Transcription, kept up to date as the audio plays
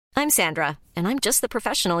I'm Sandra, and I'm just the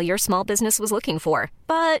professional your small business was looking for.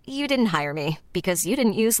 But you didn't hire me because you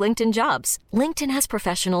didn't use LinkedIn Jobs. LinkedIn has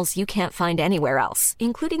professionals you can't find anywhere else,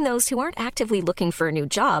 including those who aren't actively looking for a new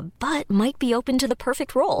job, but might be open to the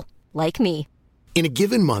perfect role, like me. In a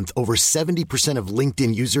given month, over 70% of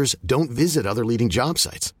LinkedIn users don't visit other leading job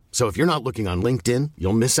sites. So if you're not looking on LinkedIn,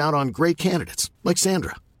 you'll miss out on great candidates like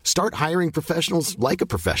Sandra. Start hiring professionals like a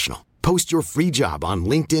professional. Post your free job on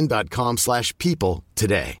linkedin.com/people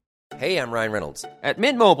today. Hey, I'm Ryan Reynolds. At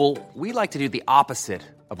Mint Mobile, we like to do the opposite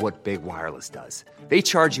of what Big Wireless does. They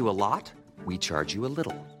charge you a lot, we charge you a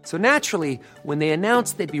little. So naturally, when they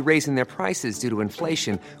announced they'd be raising their prices due to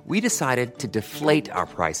inflation, we decided to deflate our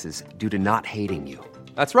prices due to not hating you.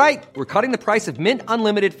 That's right. We're cutting the price of Mint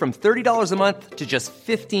Unlimited from $30 a month to just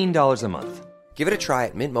 $15 a month. Give it a try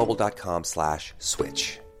at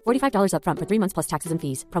mintmobile.com/switch. $45 up front for 3 months plus taxes and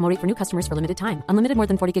fees. Promo rate for new customers for limited time. Unlimited more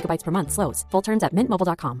than 40 gigabytes per month. Slows full terms at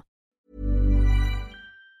mintmobile.com.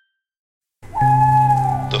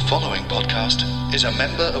 The following podcast is a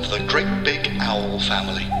member of the Great Big Owl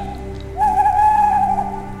family.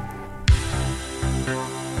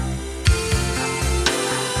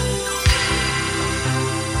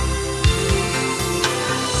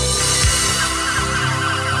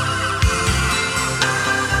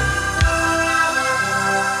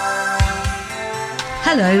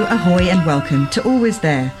 Hello, ahoy, and welcome to Always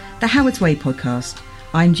There, the Howard's Way podcast.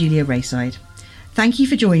 I'm Julia Rayside. Thank you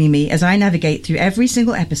for joining me as I navigate through every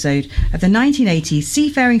single episode of the 1980s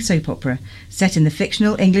seafaring soap opera set in the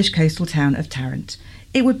fictional English coastal town of Tarrant.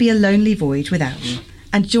 It would be a lonely voyage without you.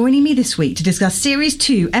 And joining me this week to discuss Series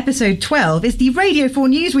 2, Episode 12 is the Radio 4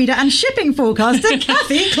 newsreader and shipping forecaster,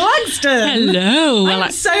 Kathy Clugston. Hello. Well,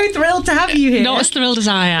 I'm so thrilled to have you here. Not as thrilled as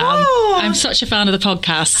I am. Oh. I'm such a fan of the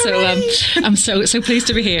podcast, so I'm so pleased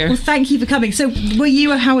to be here. Well, thank you for coming. So, were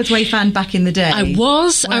you a Howard's Way fan back in the day? I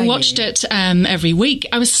was. I watched it every week.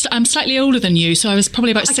 I'm slightly older than you, so I was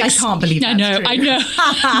probably about 6. I can't believe that's true. I know.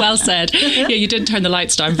 Well said. Yeah, you did turn the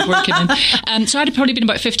lights down before working in. So I'd probably been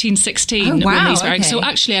about 15, 16 when these were airing. So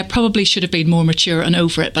actually, I probably should have been more mature and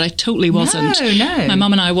over it, but I totally wasn't. No. My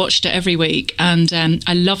mum and I watched it every week, and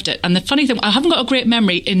I loved it. And the funny thing, I haven't got a great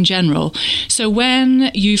memory in general. So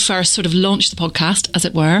when you first sort of launched the podcast, as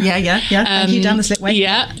it were, yeah, thank you, down the slipway.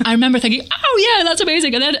 Yeah, I remember thinking, oh yeah, that's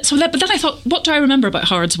amazing. And then, but then I thought, what do I remember about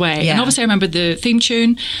Howard's Way? Yeah. And obviously, I remember the theme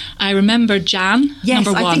tune. I remember Jan, yes,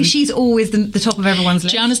 number 1. I think she's always the top of everyone's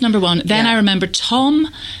list. Jan is number 1. Then I remembered Tom.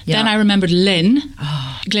 Yeah. Then I remembered Lynn,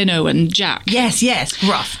 Glyn Owen, Jack. Yes,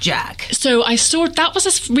 gruff Jack. So that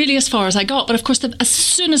was really as far as I got. But of course, as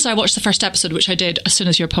soon as I watched the first episode, which I did as soon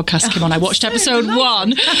as your podcast came on, I watched episode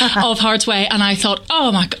 1 of Howard's Way, and I thought,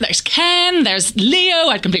 oh my God, there's Ken, there's Leo.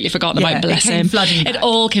 I'd completely forgotten about, bless him. It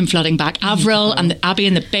all came flooding back. Avril and Abby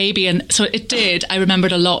and the baby, and so it did. I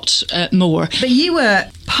remembered a lot more. But you were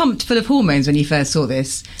pumped full of hormones when you first saw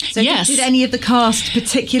this. So yes. Did any of the cast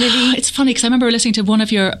particularly? It's funny because I remember listening to one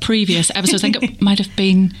of your previous episodes. I think it might have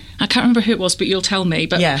been, I can't remember who it was, but you'll tell me.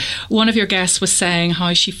 But one of your guests was saying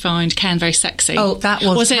how she found Ken very sexy. Oh, that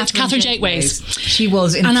was it Catherine Jakeways? She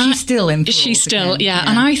was, and she's still in. She's still, yeah.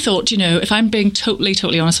 And I thought, if I'm being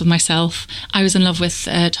totally honest with myself, I was in love with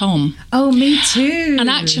Tom. Oh, me too. And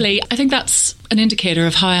actually, I think that's an indicator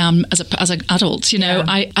of how I am as an adult.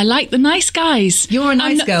 I like the nice guys. You're a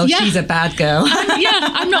nice girl. Yeah. She's a bad girl.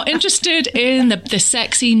 I'm not interested in the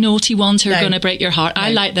sexy, naughty ones who are going to break your heart. No.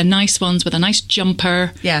 I like the nice ones with a nice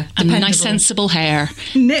jumper and nice, sensible hair.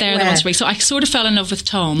 They're the ones for me. So I sort of fell in love with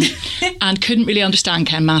Tom and couldn't really understand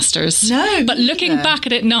Ken Masters. No, but looking back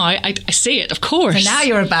at it now, I see it, of course. So now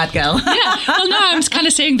you're a bad girl. Yeah. Well, now I'm kind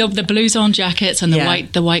of seeing the blues-on jackets and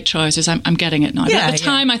the white trousers. I'm getting it now. But at the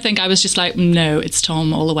time, I think I was just like, no, it's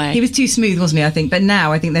Tom all the way. He was too smooth, wasn't he, I think? But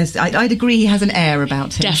now I think I'd agree he has an air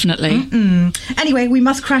about him. Definitely. Anyway, we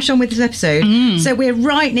must crash on with this episode. So we're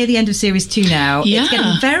right near the end of Series 2 now. Yeah. It's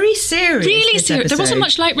getting very serious. Really serious. There wasn't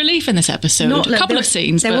much light relief in this episode. A couple of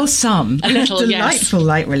scenes. There was some. A little, delightful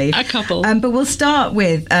light relief. A couple. But we'll start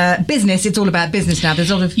with business. It's all about business now.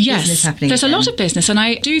 There's a lot of business happening. There's a lot of business. And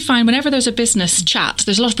I do find whenever there's a business chat,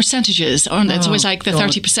 there's a lot of percentages, aren't there? It's always like the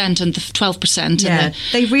 30% and the 12%. Yeah.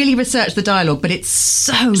 They really research the dialogue, but it's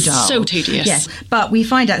so dull. So tedious. Yes. But we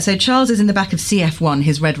find out, so Charles is in the back of CF1,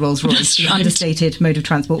 his red Rolls Royce, the understated mode of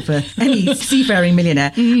transport for any seafaring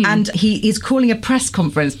millionaire. And he is calling a press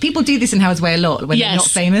conference. People do this in Howard's Way a lot when they're not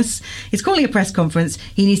famous. He's calling a press conference.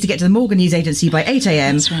 He needs to get to the Morgan News Agency by 8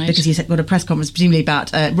 a.m. That's right. because he's got a press conference presumably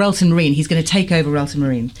about Relton Marine. He's going to take over Relton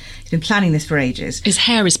Marine. He's been planning this for ages. His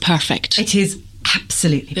hair is perfect. It is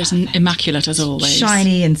Absolutely. There's immaculate as always.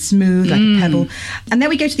 Shiny and smooth like a pebble. And then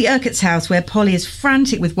we go to the Urquhart's house where Polly is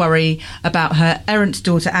frantic with worry about her errant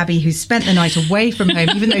daughter Abby, who's spent the night away from home,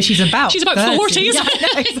 even though she's about 30. 40, isn't Yeah,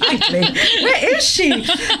 no, exactly. Where is she?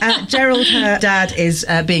 Gerald, her dad, is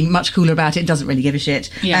being much cooler about it, doesn't really give a shit.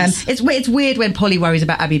 Yes. It's weird when Polly worries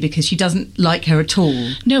about Abby because she doesn't like her at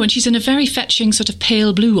all. No, and she's in a very fetching sort of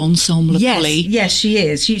pale blue ensemble of Polly. Yes, she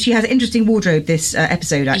is. She has an interesting wardrobe this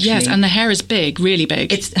episode, actually. Yes, and the hair is big, really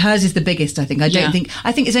big. Hers is the biggest, I think. I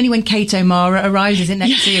think it's only when Kate O'Mara arrives in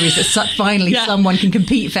next series that finally someone can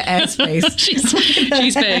compete for airspace.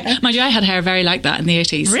 she's big. Mind you, I had hair very like that in the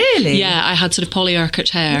 80s. Really? Yeah, I had sort of Polly Urquhart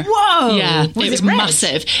hair. Whoa! Yeah, it was red?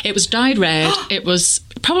 massive. It was dyed red. It was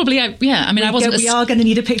probably, I mean, I wasn't... We are going to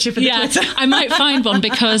need a picture for the Twitter. I might find one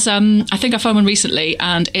because I think I found one recently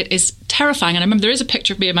and it is terrifying. And I remember there is a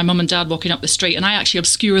picture of me and my mum and dad walking up the street and I actually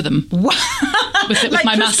obscure them with Like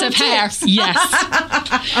my massive hair. Yes.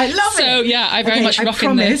 I love it. So, yeah, I very much rock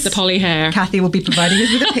in the Polly hair. Kathy will be providing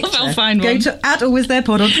us with a picture. I'll find Go one. to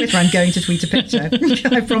 @AllWasTherePod on Twitter. I'm going to tweet a picture.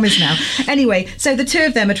 I promise now. Anyway, so the two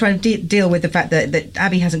of them are trying to deal with the fact that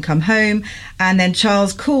Abby hasn't come home, and then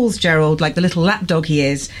Charles calls Gerald, like the little lapdog he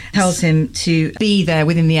is, tells him to be there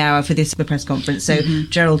within the hour for this press conference. So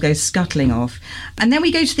Gerald goes scuttling off. And then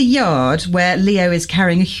we go to the yard where Leo is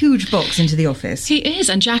carrying a huge box into the office. He is,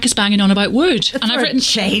 and Jack is banging on about wood. And I've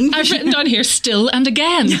written down here still and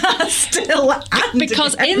again. Still and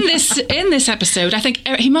because again. in this episode, I think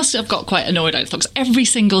he must have got quite annoyed at it because every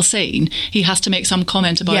single scene he has to make some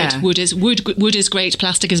comment about wood is great,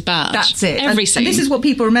 plastic is bad. That's it. Every scene. And this is what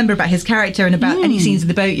people remember about his character and about any scenes in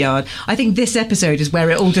the boatyard. I think this episode is where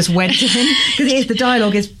it all just went to him because the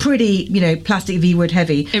dialogue is pretty, plastic v wood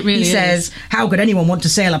heavy. It really is. He says, "How could anyone want to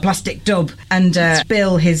sail a plastic dub?" And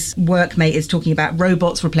Bill, his workmate, is talking about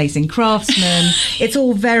robots replacing craftsmen. It's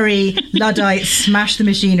all very Luddite, smash the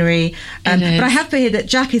machinery. But I have to hear that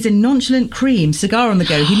Jack is in nonchalant cream, cigar on the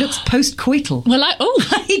go. He looks post-coital. Well,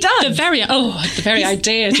 he does. The very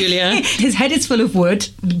idea, Julia. His head is full of wood.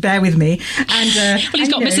 Bear with me. And he's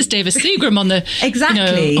got Mrs. Davis Seagram on the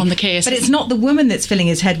on the case. But it's not the woman that's filling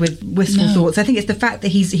his head with wistful thoughts. I think it's the fact that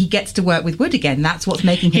he gets to work with wood again. That's what's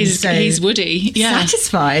making him he's woody. Yeah.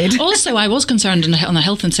 Satisfied. Also, I was concerned on a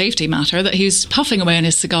health and safety matter that he was puffing away on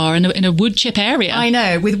his cigar in a wood chip area. I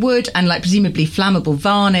know, with wood and presumably flammable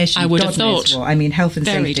varnish. I would have thought. Health and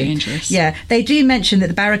very safety. Very dangerous. Yeah, they do mention that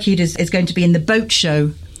the Barracuda is going to be in the boat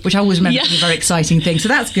show, which I always remember being a very exciting thing. So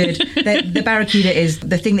that's good. The Barracuda is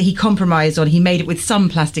the thing that he compromised on. He made it with some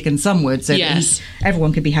plastic and some wood so that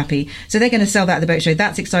everyone could be happy. So they're going to sell that at the boat show.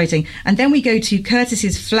 That's exciting. And then we go to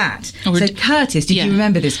Curtis's flat. Curtis, did you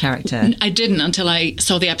remember this character? I didn't until I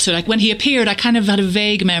saw the episode. When he appeared, I kind of had a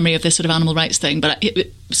vague memory of this sort of animal rights thing, but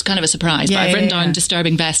it was kind of a surprise. But I've written down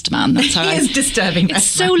disturbing vest man. That's how he is disturbing It's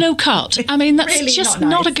vest so man. low cut. I mean, that's really just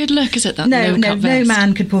not a good look, is it? That no vest.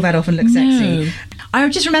 man could pull that off and look sexy. I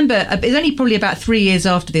just remember, it's only probably about 3 years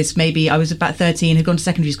after this, maybe I was about 13, had gone to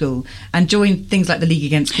secondary school and joined things like the League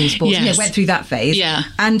Against Cruel Sports. Yes. Went through that phase. Yeah.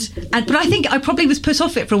 But I think I probably was put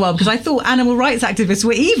off it for a while because I thought animal rights activists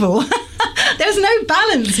were evil. There's no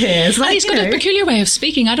balance here. It's and he's got a peculiar way of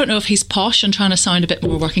speaking. I don't know if he's posh and trying to sound a bit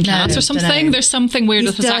more working class or something. There's something weird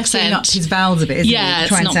with his accent. Up his vowels a bit, isn't he?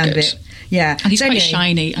 It's not sound good. A bit. Yeah. And he's quite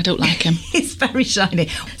shiny. I don't like him. He's very shiny.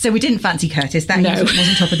 So we didn't fancy Curtis. That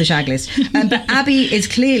wasn't top of the shag list. But Abby is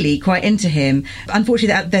clearly quite into him.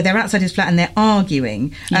 Unfortunately, they're outside his flat and they're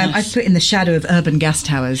arguing. I've put in the shadow of urban gas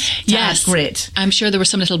towers. Yes. Grit. I'm sure there were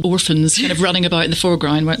some little orphans kind of running about in the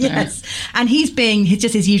foreground, weren't there? Yes. And he's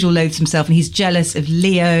just his usual loathes himself and he's jealous of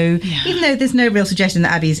Leo. Yeah. Even though there's no real suggestion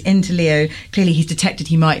that Abby's into Leo, clearly he's detected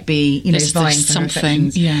he might be, vying for her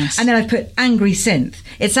affections. Yes. And then I've put angry synth.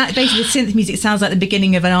 It's basically synth music. It sounds like the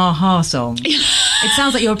beginning of an Aha song. It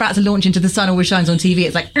sounds like you're about to launch into the sun always shines on TV.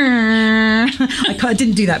 It's like, I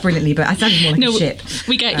didn't do that brilliantly, but I sounded more like a ship.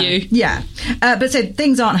 We get you. Yeah. But so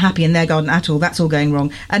things aren't happy in their garden at all. That's all going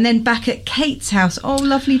wrong. And then back at Kate's house,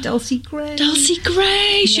 lovely Dulcie Gray. Dulcie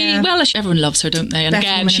Gray. Everyone loves her, don't they? And Best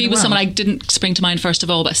again, she was someone I didn't spring to mind first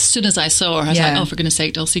of all, but as soon as I saw her, I was like, oh, for goodness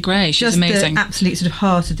sake, Dulcie Gray. She's just amazing. The absolute sort of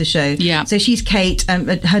heart of the show. Yeah. So she's Kate.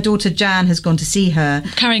 Her daughter Jan has gone to see her.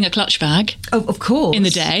 Carrying a clutch bag. Oh, of course. In the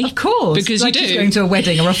day. Of course. Because like you do. She's going to a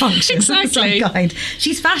wedding or a function Exactly. of some kind.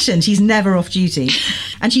 She's fashion. She's never off duty.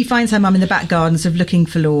 And she finds her mum in the back garden sort of looking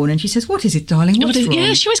forlorn, and she says, "What is it, darling? What's wrong?"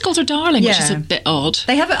 Yeah, she always calls her darling, which is a bit odd.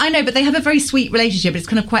 I know, but they have a very sweet relationship. It's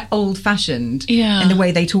kind of quite old-fashioned in the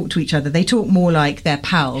way they talk to each other. They talk more like they're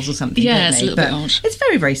pals or something. Yeah, don't it's they? a little bit odd. It's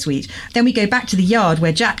very, very sweet. Then we go back to the yard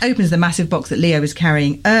where Jack opens the massive box that Leo was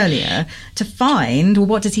carrying earlier to find. Well,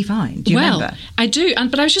 what does he find? Do you remember? I do,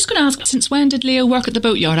 but I was just going to ask, since when did Leo work at the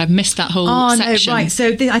boatyard? I've missed that whole section. No, right. So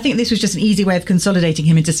I think this was just an easy way of consolidating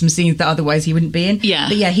him into some scenes that otherwise he wouldn't be in. Yeah.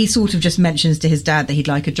 But he sort of just mentions to his dad that he'd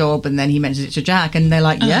like a job, and then he mentions it to Jack, and they're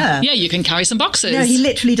like, yeah, you can carry some boxes. No, he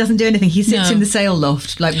literally doesn't do anything. He sits in the sail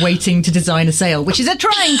loft, like waiting to design a sail, which is a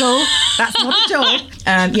triangle. That's not a job.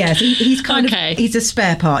 So he's kind of he's a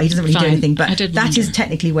spare part. He doesn't really do anything, but that is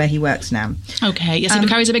technically where he works now. Okay, yes, he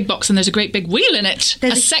carries a big box, and there's a great big wheel in it.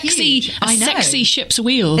 A sexy ship's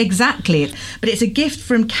wheel. Exactly. But it's a gift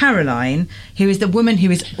from Caroline, who is the woman who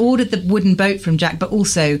has ordered the wooden boat from Jack, but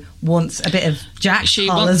also wants a bit of Jack's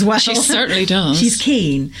hull as well. She certainly does. She's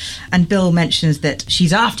keen. And Bill mentions that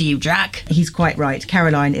she's after you, Jack. He's quite right.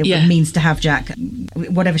 Caroline, it means to have Jack,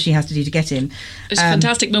 whatever she has to do to get him. There's a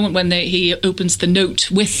fantastic moment when he opens the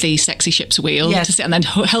note with the sexy ship's wheel and then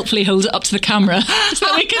helpfully holds it up to the camera so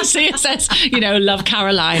that we can see it says, love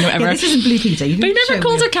Caroline or whatever. Yeah, this isn't Blue Peter. But he never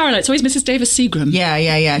calls her Caroline. It's always Mrs. Davis Seagram. Yeah.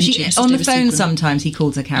 On the phone sometimes he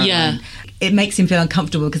calls her Caroline. Yeah. It makes him feel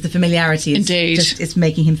uncomfortable because the familiarity is it's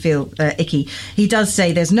making him feel icky. He does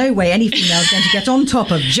say there's no way any female is going to get on top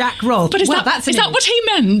of Jack Rolfe. But is that what he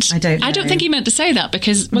meant? I don't know. I don't think he meant to say that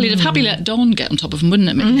because, he'd have happily let Dawn get on top of him, wouldn't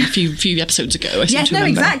it? A few episodes ago,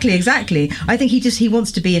 exactly. I think he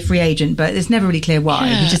wants to be a free agent, but it's never really clear why.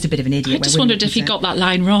 Yeah. He's just a bit of an idiot. I just wondered if he got that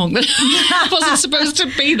line wrong. It wasn't supposed to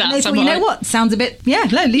be that. And you know what? Sounds a bit,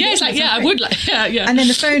 I would like, yeah. And then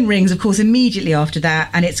the phone rings, of course, immediately after that,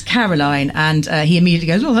 and it's Caroline, and he immediately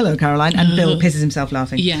goes, "Oh, hello, Caroline," and Bill pisses himself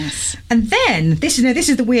laughing. Yes. And then this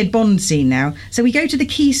is the weird Bond scene now. So we go to the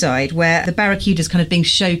quayside where the Barracuda's kind of being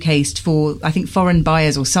showcased for, I think, foreign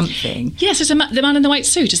buyers or something. Yes, there's the man in the white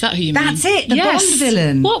suit. Is that who you mean? That's it. The Bond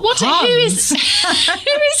villain. What? Who is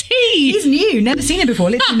he? He's new. Never seen him before.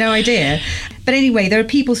 Literally no idea. But anyway, there are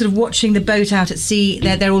people sort of watching the boat out at sea.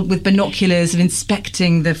 They're all with binoculars and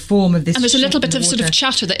inspecting the form of this. And there's a little bit of sort of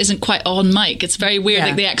chatter that isn't quite on mic. It's very weird.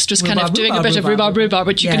 Like the extras kind of doing a bit of rhubarb,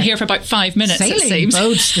 which you can hear for about 5 minutes. Sailing it seems.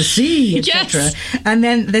 boats to sea, etc. Yes. And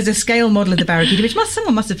then there's a scale model of the Barracuda, which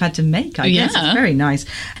someone must have had to make. I guess it's very nice.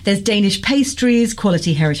 There's Danish pastries,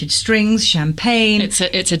 quality heritage strings, champagne. It's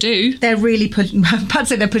a do. They're really putting. I'd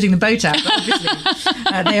say they're putting the boat out. But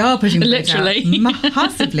obviously, they are pushing the literally boat out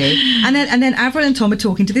massively. And then Avril and Tom are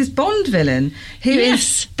talking to this Bond villain who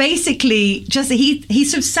is basically just he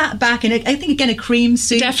sort of sat back in I think again a cream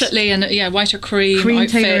suit, definitely, and white or cream outfit,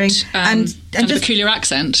 tailoring, and a just, peculiar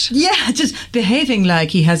accent. Yeah, just behaving like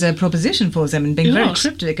he has a proposition for them and being very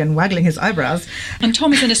cryptic and waggling his eyebrows. And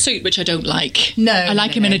Tom is in a suit, which I don't like. No, I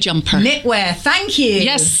like him in a jumper. Knitwear, thank you.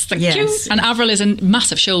 Yes, thank you. And Avril is in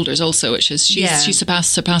massive shoulders also, which is she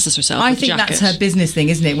surpasses herself. I with think the jacket. that's her business thing,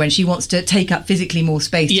 isn't it? When she wants to take up physically more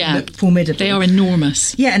space to look formidable. They are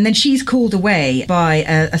enormous. Yeah, and then she's called away by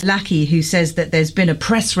a lackey who says that there's been a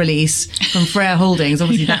press release from Frere Holdings.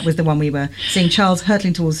 Obviously, that was the one we were seeing Charles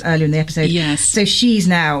hurtling towards earlier in the episode. Yes. So she's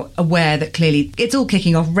now aware that clearly it's all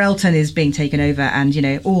kicking off. Relton is being taken over and,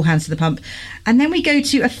 all hands to the pump. And then we go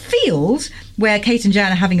to a field where Kate and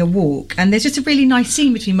Jan are having a walk, and there's just a really nice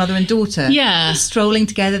scene between mother and daughter. Yeah. They're strolling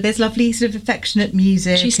together. There's lovely sort of affectionate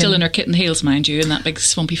music. She's still in her kitten heels, mind you, in that big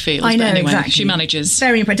swampy field. I know, but anyway, exactly. She manages.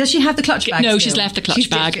 Very impressive. Does she have the clutch bag No, still? she's left the clutch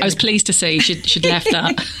bag. I was pleased to see she'd left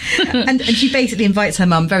that. and she basically invites her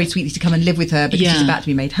mum very sweetly to come and live with her because she's about to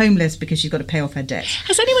be made homeless because she's got to pay off her debt.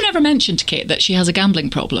 Has anyone ever mentioned to Kate that she has a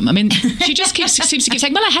gambling problem? I mean, she just seems to keep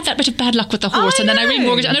saying, well, I had that bit of bad luck with the horse and then I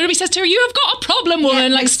remortgaged, and everybody says to her, you have got a problem,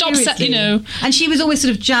 woman, stop, And she was always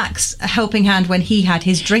sort of Jack's helping hand when he had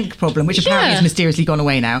his drink problem, which apparently has mysteriously gone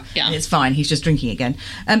away now. Yeah. And it's fine, he's just drinking again.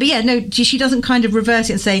 She doesn't kind of reverse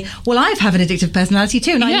it and say, well, I have an addictive personality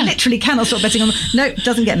too, and I literally cannot stop betting on them. No, it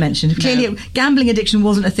doesn't get mentioned. Clearly, gambling addiction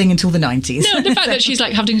wasn't a thing until the 90s. No, the fact that she's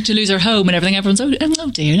having to lose her home and everything, everyone's,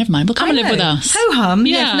 oh dear, never mind, well, come and live with us. Ho-hum.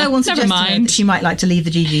 Yeah, yes, no one suggested that she might like to leave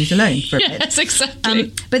the GGs alone for a bit. Yes,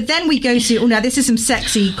 exactly. But then we go to, now this is some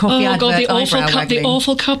sexy coffee advert God, the waggling. The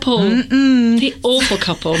awful couple. The awful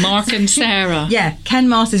couple, Mark and Sarah. Yeah, Ken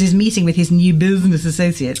Masters is meeting with his new business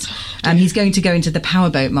associates. He's going to go into the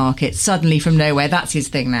powerboat market suddenly from nowhere. That's his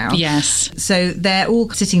thing now. Yes. So they're all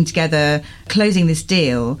sitting together, closing this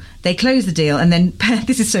deal. They close the deal, and then,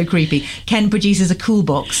 this is so creepy, Ken produces a cool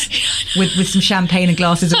box with some champagne and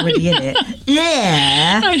glasses already in it.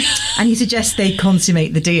 Yeah. And he suggests they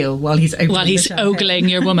consummate the deal while he's opening While he's ogling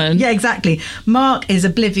your woman. Yeah, exactly. Mark is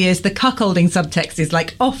oblivious. The cuckolding subtext is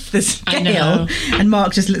like off the scale. I know. And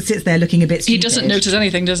Mark just sits there looking a bit stupid. He doesn't notice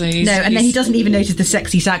anything, does he? Then he doesn't even notice the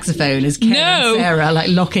sexy saxophone as Ken and Sarah like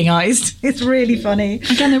locking eyes. It's really funny.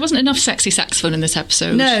 Again, there wasn't enough sexy saxophone in this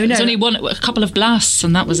episode. No. There's only a couple of blasts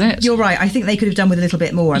and that was it. You're right. I think they could have done with a little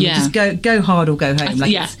bit more. I mean, just go hard or go home.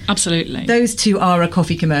 Yeah, absolutely. Those two are a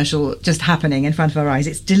coffee commercial just happening in front of our eyes.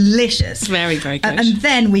 It's delicious. Very, very good. And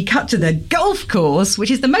then we cut to the golf course,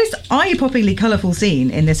 which is the most eye-poppingly colourful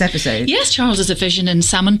scene in this episode. Yes, Charles is a vision in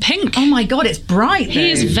salmon pink. Oh my God, it's bright though.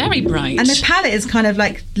 He is very bright. And the palette is kind of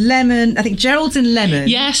like lemon. I think Gerald's in lemon.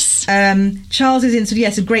 Yes. Charles is in some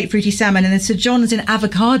grapefruity salmon, and then Sir John's in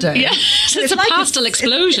avocado. Yes, it's a like pastel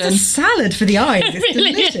explosion. It's a salad for the eyes. It's it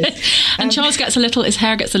really delicious. Is. And Charles his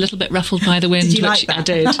hair gets a little bit ruffled by the wind. Did you like that? I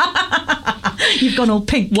did. You've gone all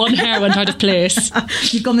pink. One hair went out of place.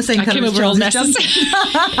 You've gone the same colour as Charles.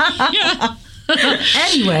 Yeah.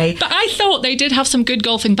 Anyway, but I thought they did have some good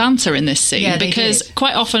golfing banter in this scene, because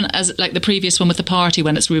quite often, as like the previous one with the party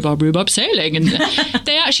when it's rhubarb sailing, and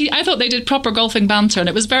I thought they did proper golfing banter, and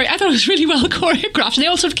I thought it was really well choreographed, and they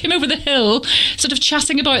all sort of came over the hill sort of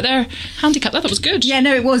chatting about their handicap. I thought it was good. Yeah,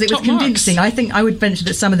 no, it was convincing. I think I would venture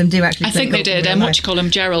that some of them do actually I think they did. And what you call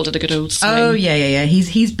him, Gerald, had a good old swing. Oh yeah.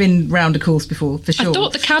 He's been round a course before, for sure. I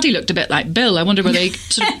thought the caddy looked a bit like Bill. I wonder were they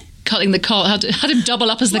sort of cutting the call, had him double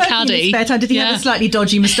up as the caddy. In his spare time, did he have a slightly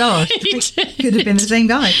dodgy moustache? Could have been the same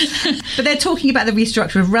guy. But they're talking about the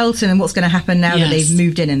restructure of Relton and what's going to happen now that they've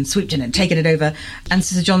moved in and swooped in and taken it over. And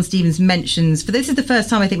Sir John Stevens mentions, for this is the first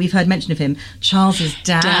time I think we've heard mention of him, Charles's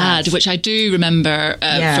dad. Which I do remember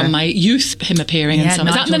from my youth, him appearing in some.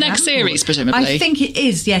 Is that in the next series, presumably? I think it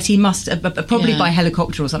is, yes. He must, probably by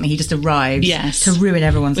helicopter or something. He just arrived to ruin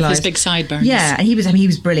everyone's lives. With his big sideburns. Yeah, and he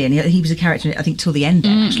was brilliant. He was a character, I think, till the end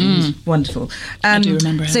there, actually. He was wonderful. I do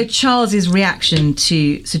remember him. So Charles's reaction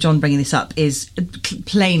to Sir John bringing this up is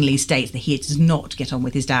plainly states that he does not get on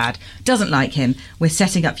with his dad, doesn't like him. We're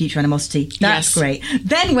setting up future animosity. That's great.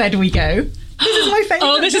 Then where do we go? This is my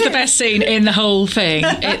favourite. This is the best scene in the whole thing.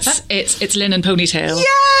 It's Lynn and Ponytail. Yay!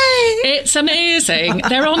 It's amazing.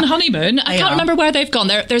 They're on honeymoon. I can't remember where they've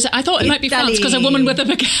gone. I thought it might be France because a woman with a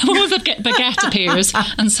baguette appears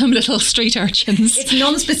and some little street urchins. It's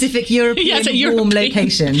non-specific European warm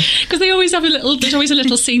location. Because there's always a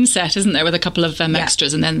little scene set, isn't there, with a couple of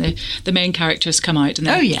extras, and then the main characters come out and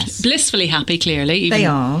they're blissfully happy, clearly. They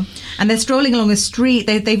are. And they're strolling along a street.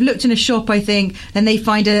 They've looked in a shop, I think. Then they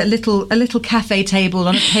find a little cafe table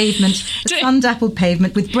on a pavement, a sun-dappled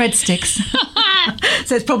pavement with breadsticks.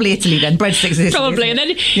 So it's probably Italy then. Breadsticks is Italy. Probably. And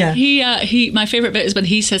then he my favourite bit is when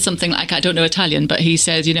he says something like, I don't know Italian, but he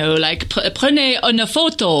says, like, prenez una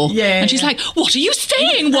photo. Yeah. And she's like, what are you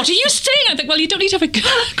saying? What are you saying? I think, well, you don't need to have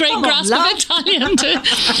a great grasp of Italian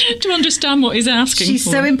to understand what he's asking She's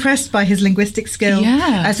for. so impressed by his linguistic skill.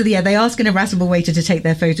 Yeah. They ask an irascible waiter to take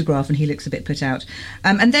their photograph, and he looks a bit put out.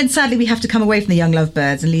 And then sadly we have to come away from the young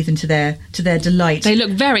lovebirds and leave them to their delight. They look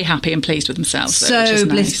very happy and pleased with themselves. So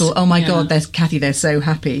blissful. Nice. Oh my God, there's Kathy. They're so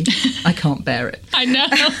happy. I can't bear it. I know.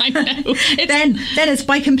 Then it's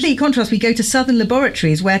by complete contrast, we go to Southern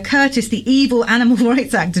Laboratories, where Curtis, the evil animal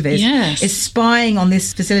rights activist, is spying on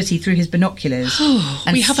this facility through his binoculars.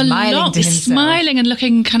 And we have a lot smiling and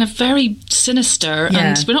looking kind of very sinister,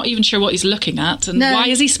 and we're not even sure what he's looking at. And why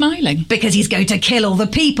is he smiling? Because he's going to kill all the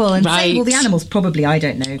people and save all the animals. Probably, I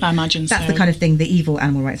don't know. I imagine that's the kind of thing the evil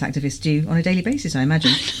animal rights activists do on a daily basis, I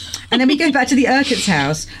imagine. And then we go back to the Urquhart's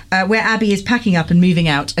house, where Abby is packing up and moving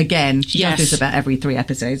out again. She does this about every 3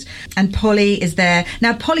 episodes. And Polly is there.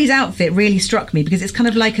 Now, Polly's outfit really struck me because it's kind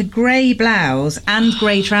of like a grey blouse and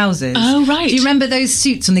grey trousers. Oh, right. Do you remember those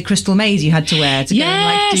suits on the Crystal Maze you had to wear to go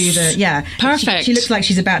and do the... Yeah. Perfect. She looks like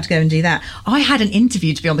she's about to go and do that. I had an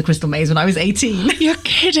interview to be on the Crystal Maze when I was 18. You're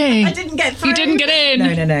kidding. I didn't get through. You didn't get in.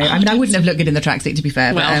 No. I mean, I wouldn't have looked good in the tracksuit, to be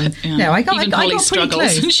fair. Well, but, no, I got pretty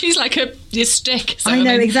struggles. close. She's like a stick. I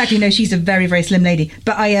know, exactly. No, she's a very, very slim lady.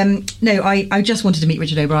 But I just wanted wanted to meet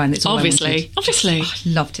Richard O'Brien. That's all Obviously. I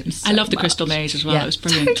loved him so I love the much. Crystal Maze as well. It was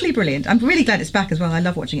brilliant. Totally brilliant. I'm really glad it's back as well. I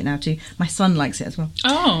love watching it now too. My son likes it as well.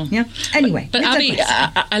 Oh. Yeah. Anyway. But Abby,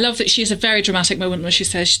 I love that she has a very dramatic moment when she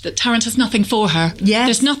says that Terence has nothing for her. Yes.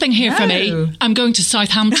 There's nothing here for me. I'm going to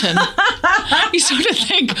Southampton. You sort of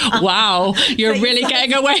think, wow, you're really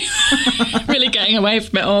getting away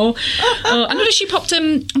from it all. I noticed she popped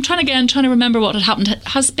him. I'm trying to remember what had happened.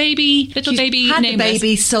 Has little baby had nameless, the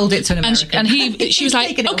baby, sold it to an American. and she was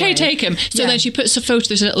like, okay, take him. So then she puts a photo.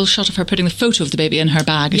 There's a little shot of her putting the photo of the baby in her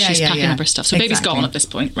bag as she's packing up her stuff. So baby's gone at this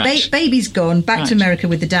point, right? Baby's gone back to America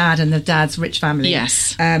with the dad and the dad's rich family.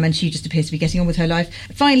 Yes. And she just appears to be getting on with her life.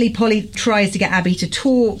 Finally, Polly tries to get Abby to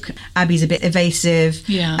talk. Abby's a bit evasive.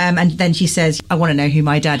 Yeah. And then she says, I want to know who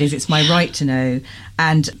my dad is. It's my right to know.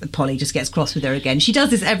 And Polly just gets cross with her again. She does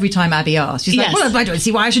this every time Abby asks. She's like, well, I don't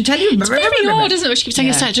see why I should tell you. It's very odd, isn't it? She keeps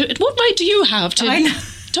saying, what right do you have to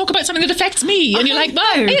talk about something that affects me? And you're like,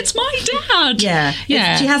 well, it's my dad.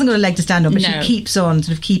 Yeah. She hasn't got a leg to stand on, but she keeps on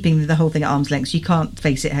sort of keeping the whole thing at arm's length. She can't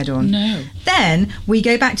face it head on. No. Then we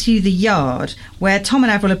go back to the yard where Tom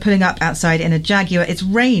and Avril are pulling up outside in a Jaguar. It's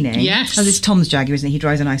raining. Yes. Oh, this is Tom's Jaguar, isn't it? He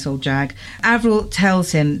drives a nice old Jag. Avril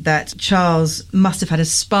tells him that Charles must have had a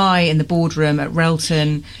spy in the boardroom at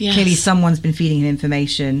Relton. Yes. Clearly someone's been feeding him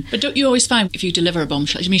information. But don't you always find if you deliver a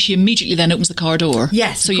bombshell, I mean, she immediately then opens the car door.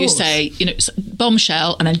 Yes, So you say,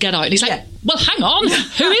 bombshell, and then get out. And he's like, well, hang on.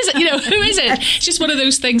 Who is it? Who is it? It's just one of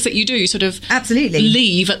those things that you do. You sort of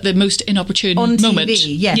leave at the most inopportune on moment.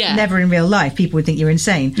 TV, yes, never in real life. People would think you're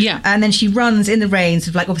insane. Yeah. And then she runs in the rain, sort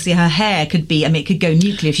of like, obviously her hair could be, it could go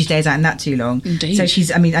nuclear if she stays out in that too long. Indeed. So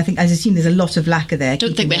I assume there's a lot of lacquer there. I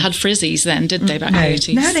don't think they had frizzies then, did they, back in the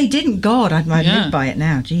 80s? No, they didn't. God, I'd lived by it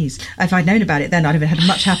now. Jeez. If I'd known about it then, I'd have had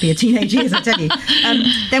much happier teenage years, I tell you.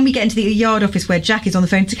 Then we get into the yard office where Jack is on the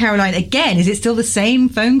phone to Caroline again. Is it still the same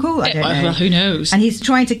phone call? I don't know. Well, who knows? And he's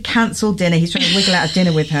trying to cancel dinner. He's trying to wiggle out of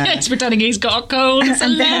dinner with her. He's pretending he's got a cold. It's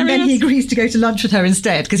and then he agrees to go to lunch with her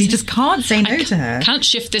instead because he just can't say no to her. Can't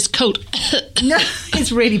shift this coat. No,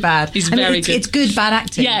 it's really bad. He's very good. It's good bad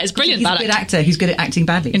acting. Yeah, it's brilliant He's bad a good actor who's good at acting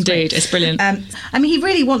badly. Indeed, it's brilliant. He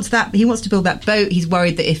really wants that. He wants to build that boat. He's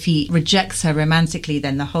worried that if he rejects her romantically,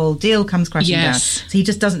 then the whole deal comes crashing down. So he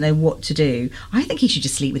just doesn't know what to do. I think he should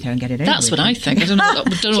just sleep with her and get it over. That's what I think. I don't know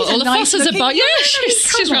what all the fuss is about. Yeah,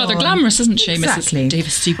 she's rather glamorous, isn't she, exactly. Mrs.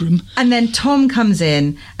 Davis Seagram? And then Tom comes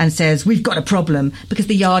in and says, we've got a problem, because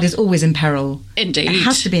the yard is always in peril. Indeed. It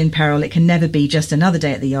has to be in peril. It can never be just another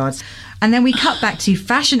day at the yards. And then we cut back to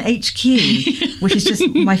Fashion HQ, which is just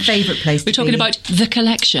my favourite place to be. We're talking about the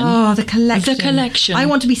collection. Oh, the collection. The collection. I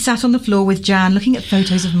want to be sat on the floor with Jan, looking at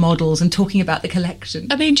photos of models and talking about the collection.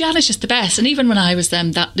 I mean, Jan is just the best. And even when I was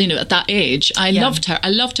at that age, I loved her.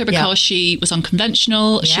 I loved her because she was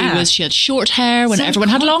unconventional. Yeah. She had short hair when So everyone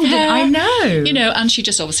had long hair. I know. And she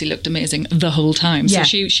just obviously looked amazing the whole time. So Yeah.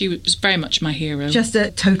 she was very much my hero. Just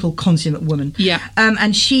a total consummate woman. Yeah.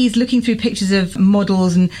 And she's looking through pictures of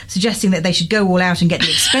models and suggesting that they should go all out and get the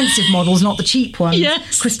expensive models, not the cheap ones.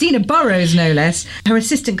 Yes. Christina Burrows, no less. Her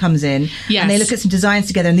assistant comes in and they look at some designs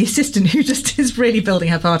together, and the assistant, who just is really building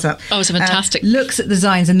her part up, it's fantastic. Looks at the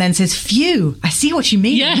designs and then says, phew, I see what you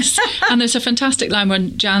mean. Yes. And there's a fantastic line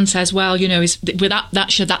when Jan says, well,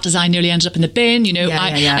 that design nearly ended up in the bin.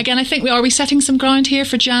 Again, I think are we setting some ground here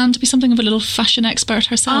for Jan to be something of a little fashion expert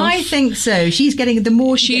herself? I think so. She's getting, the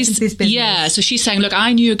more she gets into this business. Yeah, so she's saying, look,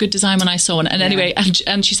 I knew a good design when I saw one. And anyway,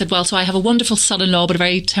 and she said, well, so I have a wonderful son-in-law, but a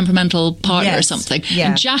very temperamental partner or something. Yeah.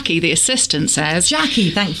 And Jackie, the assistant, says... Jackie,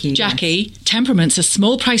 thank you. Jackie, temperament's a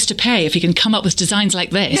small price to pay if you can come up with designs like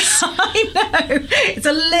this. I know. It's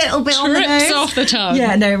a little bit on the nose. Trips off the tongue.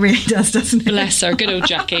 Yeah, no, it really does, doesn't it? Bless her, good old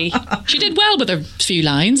Jackie. She did well with her few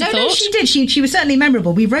lines, I thought. No, she did. She was certainly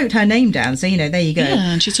memorable. We wrote her name down, so, there you go.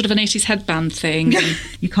 Yeah, and she's sort of an 80s headband thing.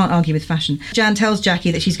 You can't argue with fashion. Jan tells Jackie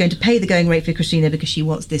that she's going to pay the going rate for Christina because she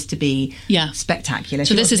wants this to be spectacular.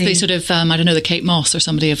 So this is the sort of, the Kate Moss or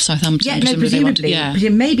somebody of Southampton. Yeah, no, presumably.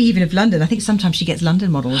 Maybe even of London. I think sometimes she gets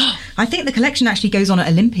London models. I think the collection actually goes on at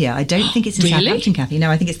Olympia. I don't think it's in Southampton, Kathy. No,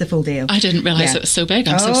 I think it's the full deal. I didn't realise it was so big.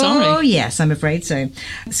 I'm so sorry. Oh, yes, I'm afraid so.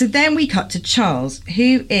 So then we cut to Charles,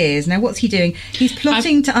 who is... Now, what's he doing? He's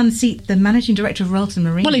plotting to unseat the managing director of Relton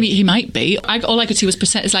Marine. Well, he might be. All I could see was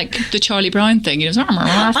percent. It's like the Charlie Brown thing. 30%,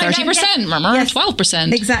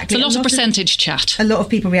 12%. Exactly. It's a lot of percentage chat. A lot of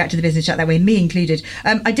people react to the business chat that way, me included.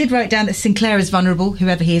 I did wrote down that Sinclair is vulnerable,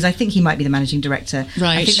 whoever he is. I think he might be the managing director.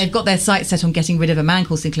 Right. I think they've got their sights set on getting rid of a man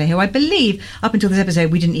called Sinclair, who I believe, up until this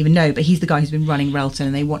episode, we didn't even know, but he's the guy who's been running Relton,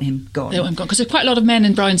 and they want him gone. They want him gone. Because there are quite a lot of men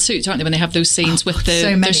in brown suits, aren't they, when they have those scenes with the... so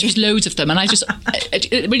many. There's just loads of them. And I just...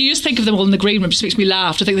 when you just think of them all in the green room, it just makes me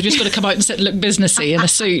laugh to think they've just got to come out and sit and look businessy in a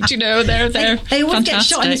suit. You know, they're They always fantastic. get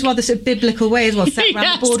shot in this rather sort of biblical way as well, sat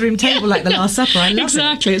around the boardroom table like the Last Supper. I love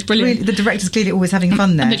Exactly, it. it's brilliant. Really, the director's clearly always having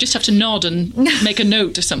fun there. And they just have to nod and make a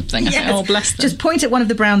note or something. I think, oh, bless them. Just point at one of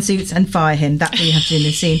the brown suits and fire him. That's what you have to do in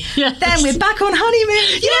this scene. Yes. Then we're back on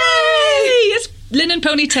honeymoon. Yay! It's Lynn and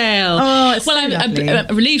ponytail. Oh, it's well, so I'm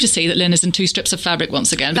lovely. relieved to see that Lynn is in 2 strips of fabric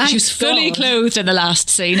once again, because she was Thank fully God. clothed in the last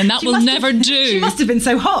scene, and that will never do. She must have been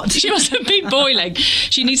so hot. She must have been boiling.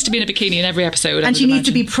 She needs to be in a bikini in every episode. And she needs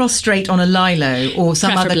to be prostrate on a lilo or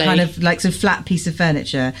some Preferably. other kind of like sort of flat piece of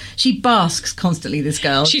furniture. She basks constantly, this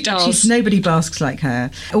girl. She does. Nobody basks like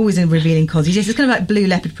her. Always in revealing cosy. It's kind of like blue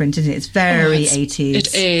leopard print, isn't it? It's very it's- 80s.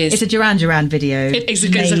 it is. It's a Duran Duran video. It is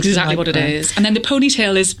made exactly like what it her. is. And then the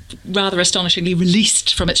ponytail is rather astonishingly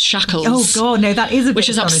released from its shackles. Oh God, no, that is a bit Which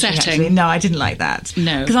is astonishing, upsetting. actually. No, I didn't like that.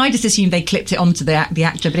 No. Because I just assumed they clipped it onto the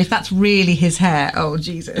actor, but if that's really his hair, oh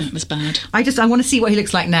Jesus. It was bad. I want to see what he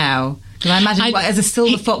looks like now. Because I imagine as a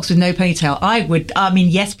silver fox with no ponytail,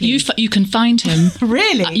 yes please. You can find him.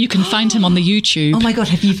 Really? You can find him on the YouTube. Oh my God,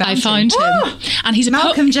 have you found him? I found him. Oh! And he's a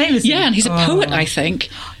Malcolm Jameson. Yeah, and he's a poet, I think.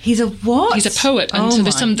 He's a what? He's a poet, and Oh so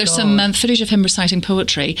there's my some God. footage of him reciting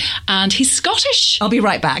poetry, and he's Scottish. I'll be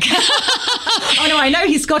right back. Oh no, I know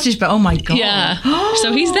he's Scottish, but oh my God. Yeah,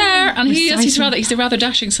 so he's there, and he's Reciting- a rather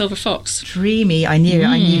dashing silver fox. Dreamy. I knew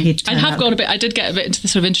he'd I turn have up. gone a bit. I did get a bit into the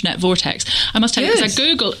sort of internet vortex. I must tell you, because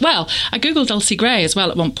I googled Dulcie Gray as well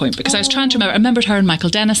at one point, because I was trying to remember. I remembered her and Michael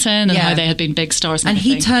Dennison and how they had been big stars. And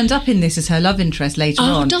he turned up in this as her love interest later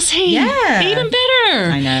on. Oh, does he? Yeah. Even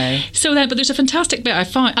better. I know. So then, but there's a fantastic bit I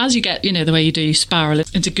found, as you get, the way you do, you spiral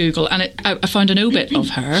into Google, and I found an obit of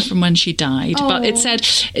her from when she died. But it said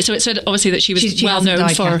obviously that she was She well hasn't known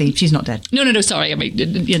died, for. Kathy. She's not dead. No, sorry. I mean,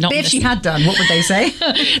 you're not. But if she had done, what would they say?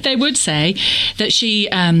 They would say that she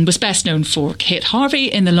was best known for Kate Harvey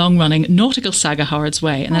in the long-running nautical saga Howard's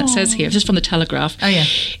Way, and that says here, just from the Telegraph. Oh, yeah.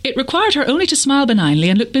 It required her only to smile benignly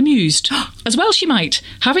and look bemused, as well she might,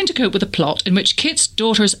 having to cope with a plot in which Kate's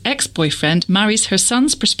daughter's ex-boyfriend marries her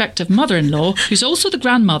son's prospective mother-in-law, who's also the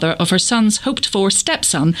grandmother of her son's hoped-for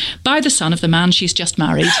stepson, by the son of the man she's just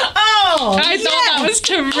married. Oh, I thought that was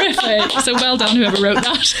terrific. So well done, whoever wrote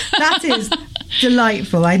that. That is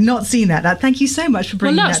delightful. I'd not seen that. Thank you so much for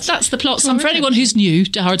bringing that. That's the plot. So for anyone who's new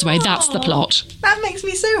to Howard's Way, that's the plot. That makes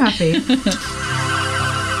me so happy.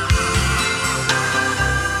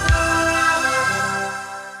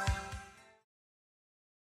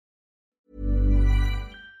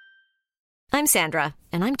 I'm Sandra,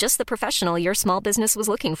 and I'm just the professional your small business was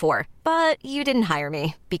looking for. But you didn't hire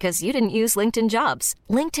me because you didn't use LinkedIn Jobs.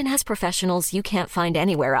 LinkedIn has professionals you can't find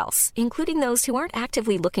anywhere else, including those who aren't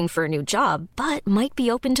actively looking for a new job, but might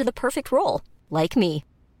be open to the perfect role, like me.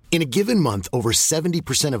 In a given month, over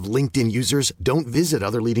 70% of LinkedIn users don't visit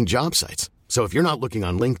other leading job sites. So if you're not looking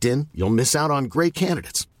on LinkedIn, you'll miss out on great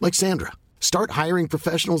candidates like Sandra. Start hiring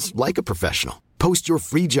professionals like a professional. Post your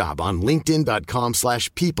free job on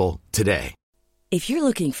linkedin.com/people today. If you're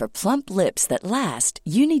looking for plump lips that last,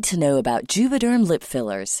 you need to know about Juvederm lip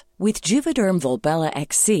fillers. With Juvederm Volbella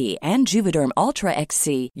XC and Juvederm Ultra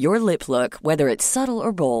XC, your lip look, whether it's subtle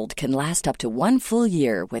or bold, can last up to 1 full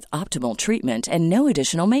year with optimal treatment and no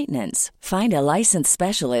additional maintenance. Find a licensed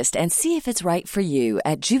specialist and see if it's right for you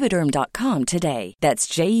at Juvederm.com today. That's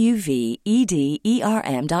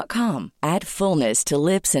JUVEDERM.com. Add fullness to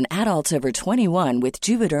lips in adults over 21 with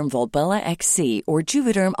Juvederm Volbella XC or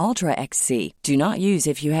Juvederm Ultra XC. Do not use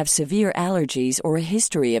if you have severe allergies or a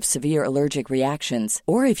history of severe allergic reactions,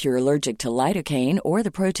 or if you're allergic to lidocaine or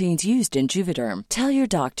the proteins used in Juvederm. Tell your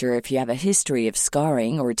doctor if you have a history of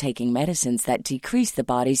scarring or taking medicines that decrease the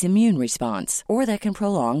body's immune response or that can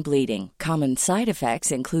prolong bleeding. Common side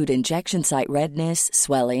effects include injection site redness,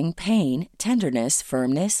 swelling, pain, tenderness,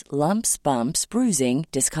 firmness, lumps, bumps, bruising,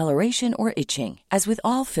 discoloration, or itching. As with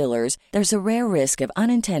all fillers, there's a rare risk of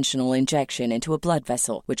unintentional injection into a blood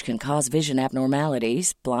vessel, which can cause vision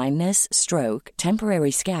abnormalities, blindness, stroke,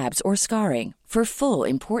 temporary scabs, or scarring. For full,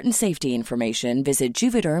 important safety information, visit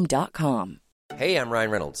Juvederm.com. Hey, I'm Ryan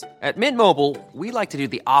Reynolds. At Mint Mobile, we like to do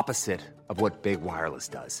the opposite of what Big Wireless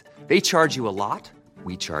does. They charge you a lot,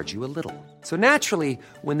 we charge you a little. So naturally,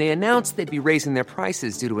 when they announced they'd be raising their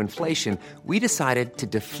prices due to inflation, we decided to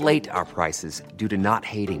deflate our prices due to not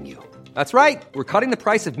hating you. That's right. We're cutting the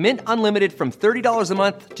price of Mint Unlimited from $30 a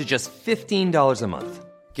month to just $15 a month.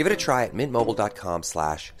 Give it a try at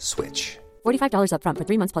mintmobile.com/switch. $45 up front for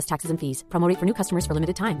 3 months plus taxes and fees. Promo rate for new customers for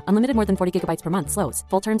limited time. Unlimited more than 40 gigabytes per month. Slows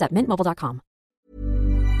full terms at mintmobile.com.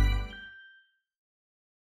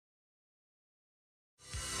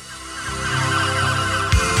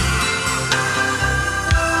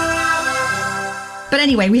 But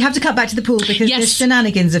anyway, we have to cut back to the pool because there's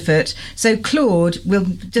shenanigans afoot. So Claude will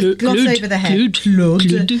just gloss over the head.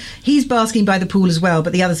 Claude. He's basking by the pool as well,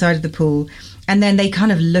 but the other side of the pool. And then they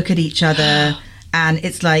kind of look at each other. And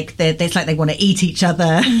it's like they want to eat each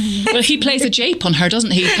other. Well, he plays a jape on her,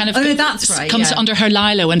 doesn't he? Kind of. Oh, no, that's right. Comes under her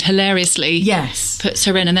lilo and hilariously puts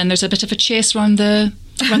her in. And then there's a bit of a chase around the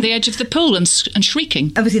edge of the pool and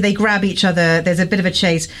shrieking. Obviously, they grab each other. There's a bit of a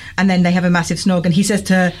chase, and then they have a massive snog. And he says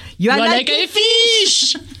to her, "You are like a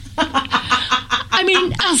fish." I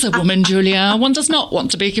mean, as a woman, Julia, one does not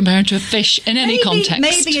want to be compared to a fish in any context.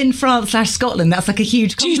 Maybe in France/Scotland, that's like a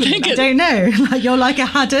huge compliment. Do you think I don't know. Like, you're like a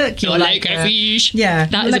haddock. You're like a fish. Yeah.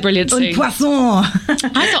 That is a brilliant scene. Poisson.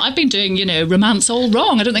 I thought I've been doing, romance all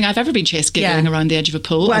wrong. I don't think I've ever been chase giggling around the edge of a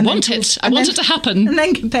pool. Well, I want it to happen. And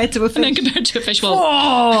then compared to a fish.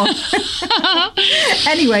 Well,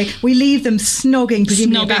 anyway, we leave them snogging,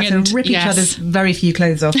 presumably about to rip each other's very few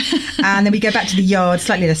clothes off. And then we go back to the yard,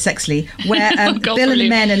 slightly less sexily, where Bill and the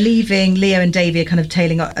men are leaving. Leo and Davy are kind of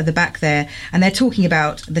tailing at the back there, and they're talking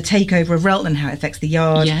about the takeover of Relton and how it affects the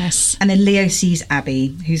yard. Yes. And then Leo sees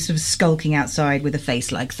Abby, who's sort of skulking outside with a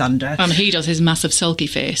face like thunder. He does his massive sulky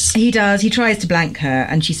face. He does. He tries to blank her,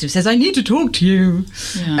 and she sort of says, "I need to talk to you."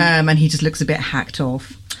 Yeah. And he just looks a bit hacked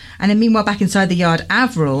off. And then meanwhile, back inside the yard,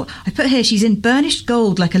 Avril, I put here, she's in burnished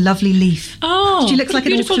gold like a lovely leaf. Oh, she looks like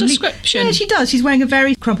an beautiful autumn description. Leaf. Yeah, she does. She's wearing a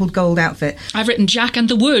very crumpled gold outfit. I've written Jack and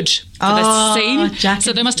the Wood for this scene.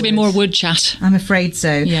 So there must have been more wood chat. I'm afraid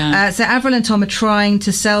so. Yeah. So Avril and Tom are trying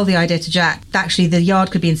to sell the idea to Jack. Actually, the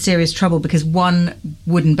yard could be in serious trouble because one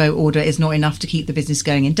wooden boat order is not enough to keep the business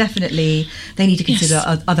going indefinitely. They need to consider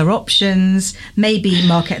other options. Maybe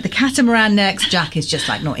market the catamaran next. Jack is just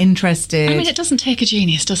like not interested. I mean, it doesn't take a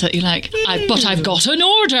genius, does it? You're like, but I've got an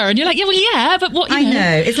order. And you're like, but what, I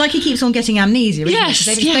know. It's like he keeps on getting amnesia, isn't it?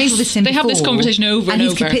 They've explained all this to him They have this conversation over and over. And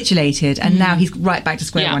he's capitulated, and now he's right back to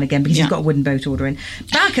square one again because he's got a wooden boat order in.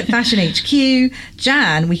 Back at Fashion HQ,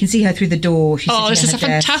 Jan, we can see her through the door. She's this is a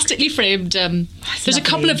desk. fantastically framed... there's a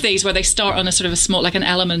couple of these where they start on a sort of a small, like an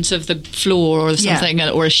element of the floor or something,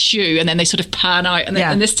 or a shoe, and then they sort of pan out. And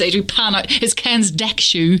then in this stage, we pan out. It's Ken's deck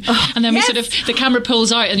shoe. And then we sort of... The camera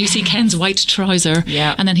pulls out and you see Ken's white trouser.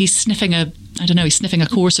 Yeah. And then he's sniffing he's sniffing a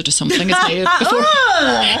corset or something, isn't he?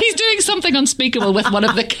 He's doing something unspeakable with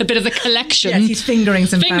a bit of the collection. Yes, he's fingering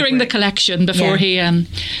the collection before he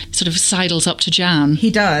sort of sidles up to Jan. He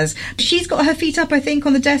does. She's got her feet up, I think,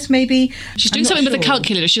 on the desk maybe. She's doing something with the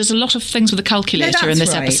calculator. She does a lot of things with the calculator in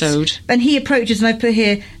this episode. And he approaches, and I've put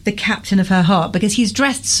here, the captain of her heart, because he's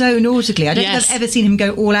dressed so nautically. I don't think I've ever seen him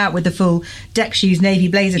go all out with the full deck shoes, navy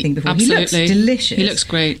blazer thing before. Absolutely. He looks delicious. He looks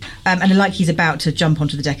great. And like he's about to jump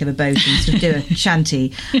onto the deck of a boat and sort of do a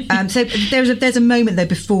shanty. So there's a moment though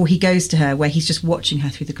before he goes to her where he's just watching her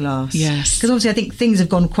through the glass. Yes. Because obviously I think things have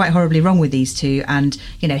gone quite horribly wrong with these two, and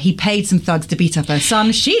he paid some thugs to beat up her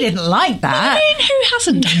son. She didn't like that. I mean, who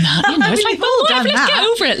hasn't done that? It's like, let's get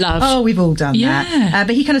over it, love. Oh, we've all done that.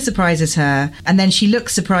 But he kind of surprises her, and then she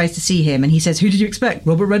looks surprised to see him, and he says, "Who did you expect?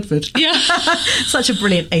 Robert Redford." Yeah. Such a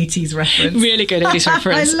brilliant 80s reference. Really good 80s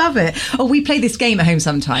reference. I love it. Oh, we play this game at home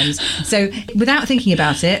sometimes. So without thinking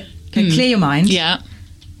about it, clear your mind. Yeah.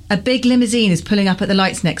 A big limousine is pulling up at the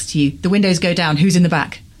lights next to you. The windows go down. Who's in the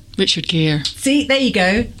back? Richard Gere. See, there you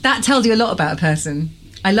go. That tells you a lot about a person.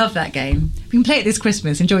 I love that game. We can play it this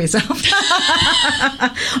Christmas. Enjoy yourself.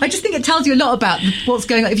 I just think it tells you a lot about what's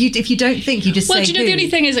going on. If you don't think, you just say. Well, do you know the only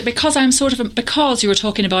thing is that because you were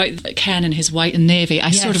talking about Ken and his white and navy,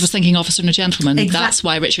 I sort of was thinking Officer and a Gentleman. That's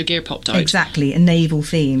why Richard Gere popped out. Exactly, a naval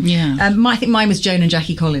theme. Yeah. I think mine was Joan and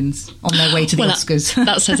Jackie Collins on their way to the Oscars.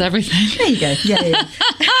 That says everything. There you go. Yeah.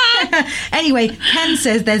 Anyway, Ken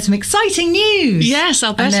says there's some exciting news. Yes,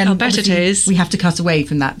 I'll bet it is. We have to cut away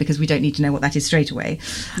from that because we don't need to know what that is straight away.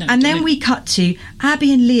 No, and then we cut to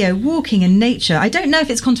Abby and Leo walking in nature. I don't know if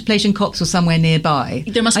it's Contemplation Copse or somewhere nearby.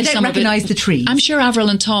 There must be. I don't recognise the trees. I'm sure Avril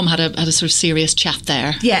and Tom had a sort of serious chat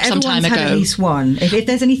there. Yeah, some time ago. Had at least one. If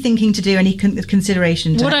there's any thinking to do, any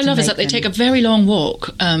consideration to what I love is that they them. take a very long walk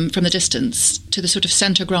from the distance to the sort of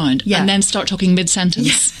centre ground and then start talking mid-sentence.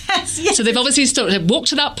 Yes. So they've obviously walked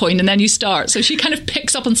to that point and then you start. So she kind of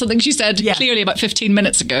picks up on something she said clearly about 15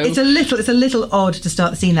 minutes ago. It's a little odd to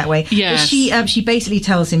start the scene that way. Yes. She basically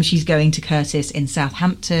tells him she's going to Curtis in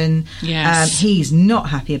Southampton. Yes. He's not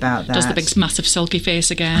happy about that. Does the big massive sulky face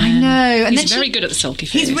again. I know. And he's very good at the sulky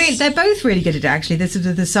face. They're both really good at it, actually,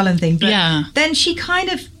 the sullen thing. But then she kind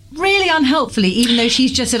of really unhelpfully, even though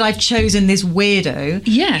she's just said, I've chosen this weirdo.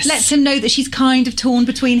 Yes. Lets him know that she's kind of torn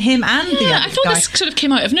between him and the other I thought guy. this sort of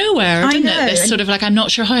came out of nowhere, didn't it? This sort of like, I'm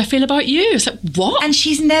not sure how I feel about you. It's like, what? And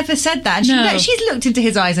she's never said that. And she's looked into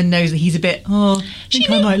his eyes and knows that he's a bit, I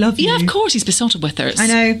might love you. Yeah, of course, he's besotted with her. It's I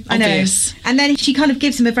know. obvious. And then she kind of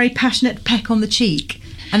gives him a very passionate peck on the cheek.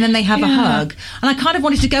 And then they have a hug. And I kind of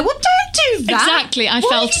wanted to go, well, don't do that. Exactly. I Why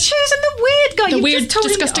felt... have you chosen the weird guy? The You've weird, just told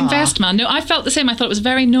disgusting him, vest man. No, I felt the same. I thought it was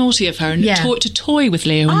very naughty of her to toy with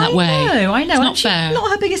Leo in that way. I know. It's not fair. I'm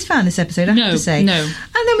not her biggest fan this episode, I have to say. No.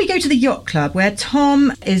 And then we go to the yacht club where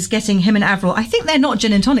Tom is getting him and Avril. I think they're not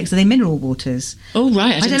gin and tonics, are they mineral waters? Oh,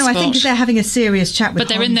 right. I don't know. I think they're having a serious chat with But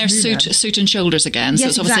they're in their Hans Müller. suit and shoulders again. So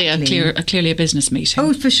Yes, it's obviously exactly. clearly a business meeting.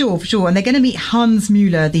 Oh, for sure. And they're going to meet Hans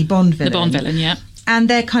Müller, the Bond villain. The Bond villain, yeah. And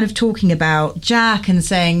they're kind of talking about Jack and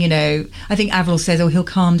saying, I think Avril says, he'll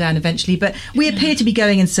calm down eventually. But we appear to be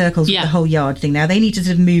going in circles with the whole yard thing now. They need to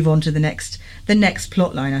sort of move on to the next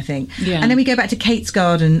plot line, I think. Yeah. And then we go back to Kate's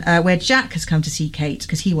garden where Jack has come to see Kate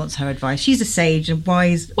because he wants her advice. She's a sage and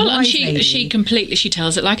wise. Well, and lady. she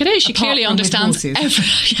tells it like it is. She Apart clearly from with understands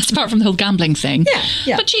horses. yes, apart from the whole gambling thing.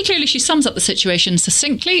 Yeah. But she sums up the situation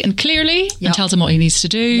succinctly and clearly and tells him what he needs to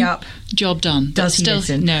do. Yep. Job done. Does he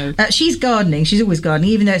listen? No. She's gardening. She's always gardening,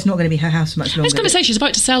 even though it's not going to be her house for much longer. I was going to say she's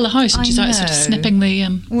about to sell the house and she's out sort of snipping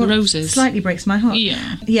the roses. Slightly breaks my heart.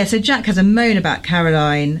 Yeah. Yeah, so Jack has a moan about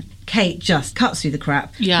Caroline. Kate just cuts through the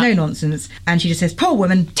crap. Yeah. No nonsense. And she just says, poor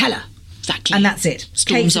woman, tell her. Exactly. And that's it.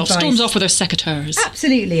 Storms off with her secateurs.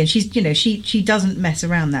 Absolutely. And she's, she doesn't mess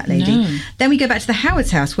around, that lady. No. Then we go back to the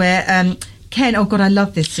Howard's house where Ken, oh God, I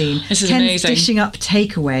love this scene. This is Ken's amazing. dishing up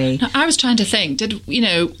takeaway. Now, I was trying to think,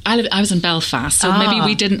 I was in Belfast, so maybe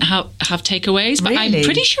we didn't have takeaways, but Really? I'm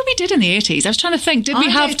pretty sure we did in the 80s. I was trying to think, did we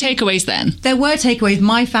have takeaways then? There were takeaways.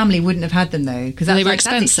 My family wouldn't have had them though because They were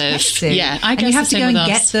expensive. Yeah, I guess and you have the to go same and with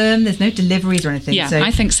get us. them. There's no deliveries or anything. Yeah, so.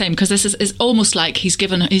 I think same, because this is almost like he's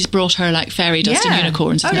brought her like fairy dust and Yeah.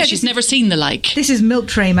 unicorns. Oh, no, She's never seen the like. This is Milk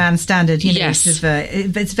Tray Man standard, Yes. Sort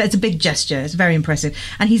of, it's a big gesture. It's very impressive,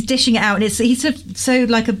 and he's dishing it out, and he's sort of so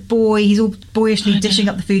like a boy. He's all boyishly dishing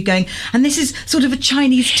up the food, going, and this is sort of a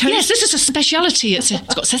Chinese toast. Yes, this is a speciality. It's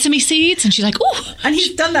got sesame seeds, and she's like, oh. And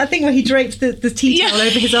he's done that thing where he drapes the tea towel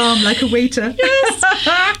over his arm like a waiter.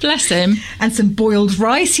 Yes. Bless him. And some boiled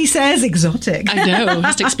rice, he says, exotic. I know. He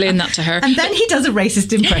has to explain that to her. And then he does a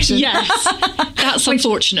racist impression. Yes, that's Which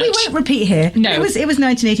unfortunate. we won't repeat here. No. It was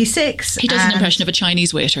 1986. He does an and impression of a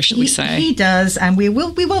Chinese waiter, shall we say? He does, and we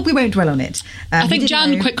won't dwell on it. I think we Jan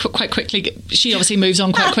didn't know- quite quickly. She obviously moves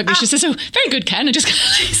on quite quickly. She says, "Oh, very good, Ken," and just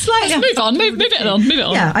Slightly move on, move it on.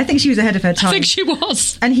 Yeah, I think she was ahead of her time. I think she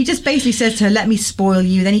was. And he just basically says to her, "Let me spoil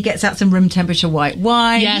you." Then he gets out some room temperature white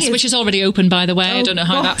wine. Yes, which is already open, by the way. I don't know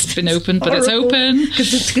how that's been opened, but it's open.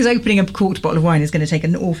 Because opening a corked bottle of wine is going to take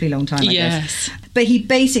an awfully long time, I guess. But he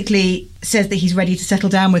basically says that he's ready to settle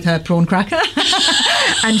down with her prawn cracker.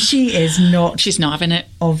 And she is not. She's not having it.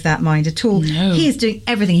 Of that mind at all. No. He is doing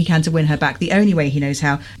everything he can to win her back the only way he knows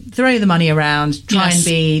how. Throw the money around, try and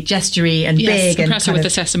be gestury and big. And impress her with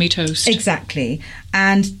the sesame toast. Exactly.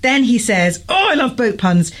 And then he says, oh, I love boat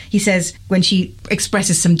puns. He says, when she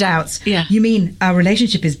expresses some doubts, you mean our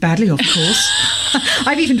relationship is badly off course?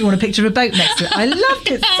 I've even drawn a picture of a boat next to it. I loved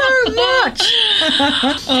it so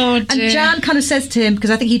much. Oh, dear. And Jan kind of says to him,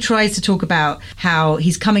 because I think he tries to talk about how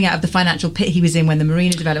he's coming out of the financial pit he was in when the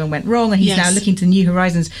marina development went wrong, and he's now looking to new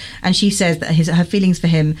horizons. And she says that her feelings for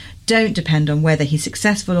him don't depend on whether he's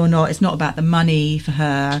successful or not. It's not about the money for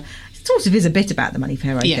her. It sort of is a bit about the money for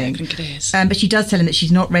her, I think. Yeah, I think it is. But she does tell him that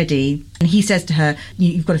she's not ready. And he says to her,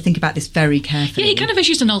 you've got to think about this very carefully. Yeah, he kind of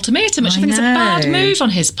issues an ultimatum, which I think is a bad move on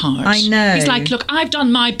his part. I know. He's like, look, I've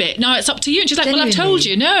done my bit. Now it's up to you. And she's like, well, I've told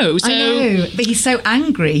you, no. So, I know, but he's so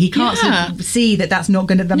angry. He can't sort of see that that's not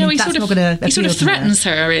going to... he sort of threatens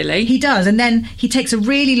her, really. He does. And then he takes a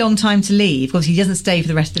really long time to leave. Of course, he doesn't stay for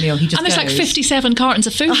the rest of the meal. He just And there's goes. like 57 cartons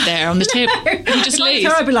of food there on the table. He just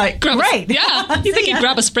leaves. I'd be like, great. Yeah. You think he'd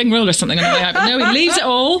grab a spring roll or something on the way out, but no, he leaves it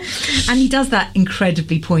all. And he does that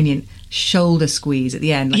incredibly poignant shoulder squeeze at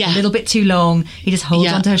the end, like a little bit too long. He just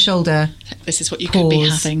holds onto her shoulder. This is what you could be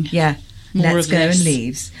having. Yeah. More Let's of go this. and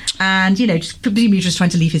leaves. And, presumably just trying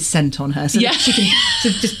to leave his scent on her so that she can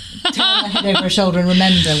sort of just turn her head over her shoulder and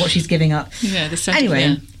remember what she's giving up. Yeah, the scent. Anyway,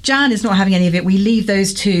 yeah. Jan is not having any of it. We leave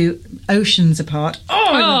those two oceans apart.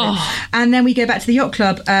 I love it. And then we go back to the yacht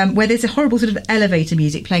club where there's a horrible sort of elevator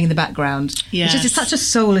music playing in the background. Yes. It's just such a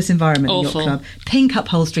soulless environment, Awful. the yacht club. Pink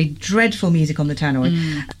upholstery, dreadful music on the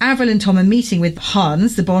tannoy. Avril and Tom are meeting with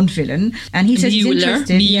Hans, the Bond villain, and he says he's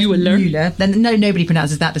interested. Mueller. Then nobody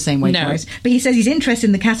pronounces that the same way twice. But he says he's interested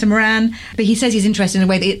in the catamaran, but he says he's interested in a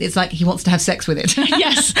way that it's like he wants to have sex with it.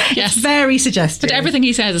 Yes. It's very suggestive. But everything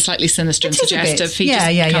he says is slightly sinister and suggestive. He just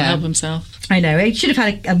can't help himself. I know. He should have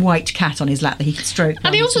had a white cat on his lap that he could stroke.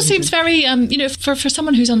 And he also seems very, for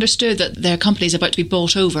someone who's understood that their company is about to be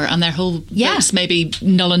bought over and their whole votes may be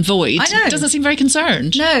null and void, I know. Doesn't seem very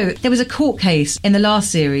concerned. No, there was a court case in the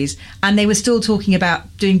last series and they were still talking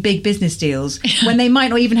about doing big business deals when they might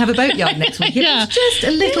not even have a boatyard next week. It was just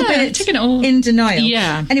a little bit in denial.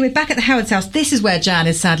 Yeah. Anyway, back at the Howard's house, this is where Jan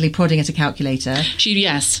is sadly prodding at a calculator.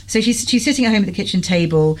 So she's sitting at home at the kitchen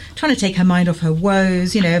table, trying to take her mind off her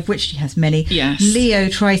woes, of which she has many. Yes. Leo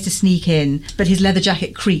tries to sneak in, but his leather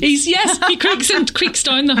jacket creaks. He creaks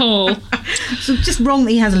down the hall. So just wrong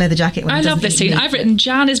that he has a leather jacket. When I love this scene. I've written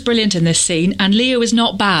Jan is brilliant in this scene, and Leo is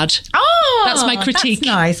not bad. Oh, that's my critique. That's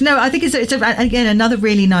nice. No, I think it's again another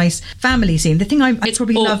really nice family scene. The thing I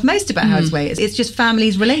probably love most about Howard's Way is it's just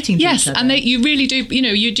families relating to each other. Yes, and you really do.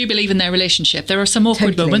 You do believe in their relationship. There are some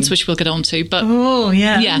awkward moments which we'll get onto, but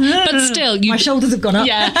but still, my shoulders have gone up.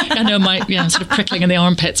 Yeah, I know. I'm sort of prickling in the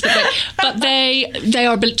armpits, but they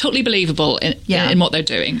are totally believable in what they're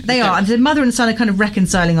doing. They are. And the mother and son are kind of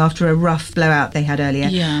reconciling after a rough blowout they had earlier.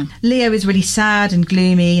 Yeah. Leo is really sad and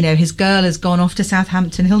gloomy. His girl has gone off to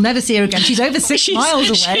Southampton. He'll never see her again. She's over 6 miles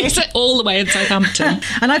away. She's all the way in Southampton.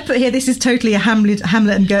 And I put here, this is totally a Hamlet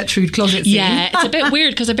and Gertrude closet scene. Yeah, it's a bit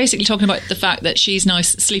weird because they're basically talking about the fact that she's now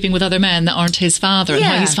sleeping with other men that aren't his father and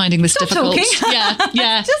how he's finding this difficult.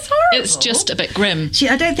 Yeah. Just horrible. It's just a bit grim.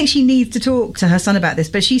 I don't think she needs to talk to her son about this,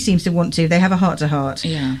 but she seems to want to. They have a heart-to-heart.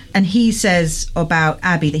 Yeah. And he says about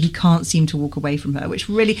Abby that he can't seem to walk away from her, which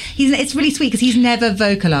really, it's really sweet because he's never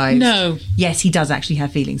vocalised. No. Yes, he does actually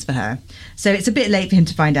have feelings for her. So it's a bit late for him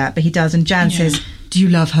to find out, but he does. And Jan says, "Do you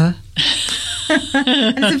love her?"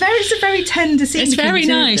 And it's a very tender scene. It's very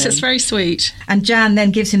nice. It's very sweet. And Jan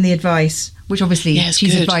then gives him the advice, which obviously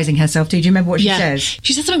she's advising herself to. Do you remember what she says?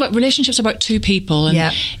 She says something about relationships are about two people.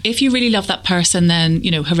 And if you really love that person, then,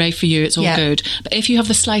 hooray for you, it's all good. But if you have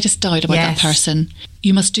the slightest doubt about that person,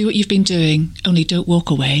 you must do what you've been doing, only don't walk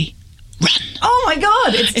away. Run. Oh my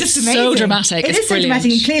God, it's just amazing. So dramatic. It's so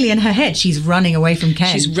dramatic, and clearly in her head she's running away from Ken.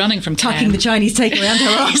 She's running from Ken. Tucking the Chinese takeaway under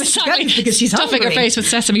her arm because she's stuffing her face with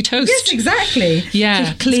sesame toast. Yes, exactly. Yeah,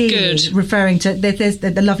 she's clearly referring to, there's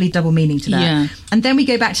the lovely double meaning to that. Yeah. And then we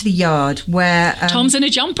go back to the yard where... Tom's in a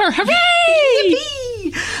jumper. Hooray!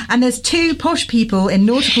 Yippee! And there's two posh people in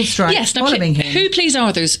nautical stripes following him. Who, please,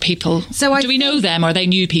 are those people? Do we know them? Are they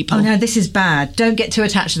new people? Oh no, this is bad. Don't get too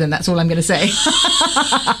attached to them. That's all I'm going to say.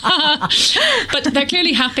 But they're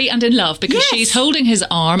clearly happy and in love because she's holding his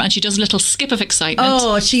arm and she does a little skip of excitement.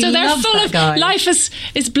 Oh, she loves they're full that guy. Life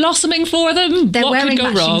is blossoming for them. They're wearing could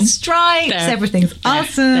go matching wrong? Stripes. Everything's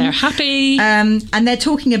awesome. They're happy. And they're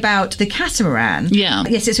talking about the catamaran. Yeah.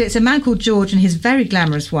 Yes, it's a man called George and his very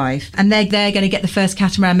glamorous wife, and they're going to get the first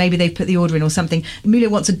catamaran. Maybe they've put the order in or something. Mueller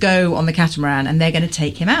wants to go on the catamaran, and they're going to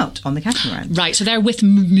take him out on the catamaran. Right. So they're with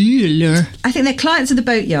Mueller. I think they're clients of the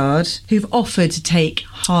boatyard who've offered to take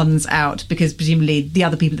Hans out because presumably the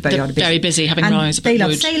other people at the boatyard are busy. Very busy having rows about They love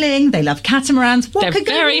wood. sailing. They love catamarans. They're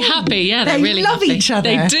very happy. Yeah, they're really love happy. each other.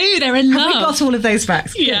 They do. They're in love. Have we got all of those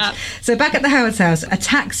facts? Yeah. Good. So back at the Howard's house, a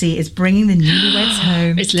taxi is bringing the newlyweds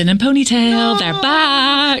home. It's Lynn and Ponytail. They're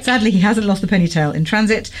back. Sadly, he hasn't lost the ponytail in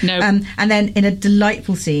transit. No. And then in a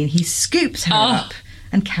delightful scene, he scoops her up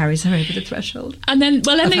and carries her over the threshold. And then,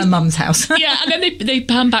 her mum's house. Yeah, and then they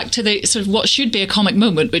pan back to the sort of what should be a comic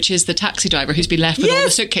moment, which is the taxi driver who's been left with all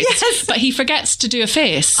the suitcases. Yes. But he forgets to do a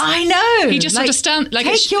face. I know. He just sort of stands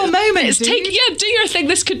take your moment. Do your thing.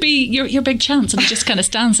 This could be your big chance, and he just kind of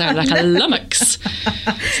stands there like a lummox.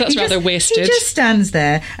 So that's rather wasted. He just stands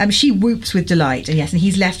there. She whoops with delight, and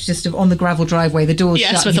he's left just on the gravel driveway. The door's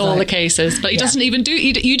shut. Yes, with all the cases, but he doesn't even do.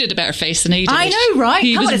 You did a better face than he did. I know, right?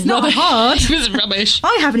 It's not hard. He was rubbish.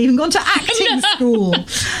 I haven't even gone to acting school.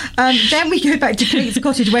 Then we go back to Kate's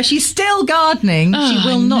cottage where she's still gardening. She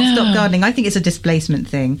will not stop gardening. I think it's a displacement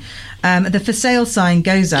thing. The for sale sign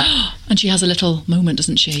goes up. And she has a little moment,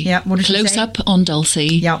 doesn't she? Yeah, what does she say? Close up on Dulcie.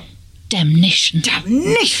 Yep. Damnation.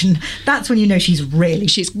 Damnation. That's when you know she's really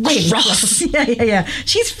cross. Yeah.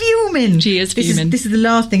 She's fuming. She is fuming. This is the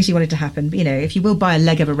last thing she wanted to happen. But, if you will buy a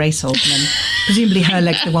leg of a racehorse, and then presumably her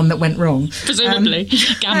leg's the one that went wrong. Presumably.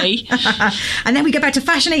 Gammy. And then we go back to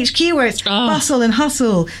Fashion HQ, where it's bustle and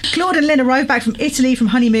hustle. Claude and Lynn arrive back from Italy from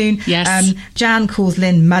honeymoon. Yes. Jan calls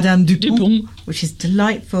Lynn Madame Dupont, which is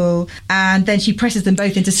delightful. And then she presses them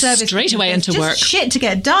both into service. Straight away into work. Shit to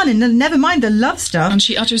get done, and never mind the love stuff. And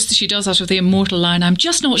she does utter the immortal line, I'm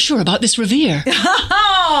just not sure about this Revere.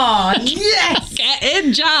 Oh, yes! Get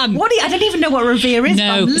in, Jan! I don't even know what Revere is.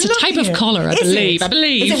 No, it's a type of collar, I believe.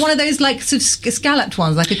 Is it one of those sort of scalloped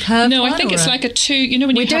ones, like a curved No, one, I think it's like a two,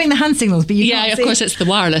 when We're doing the hand signals, but you can't of see. course it's the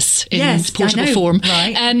wireless in portable I know. form.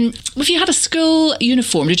 Right. If you had a school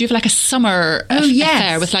uniform, did you have like a summer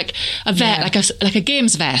affair with like a vest, like a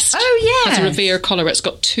games vest? Oh, yes. Has a Revere collar where it's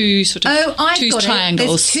got two sort of two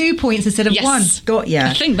triangles. There's 2 points instead of one. Got ya.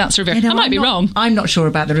 I think that's Revere. I might be wrong. I'm not sure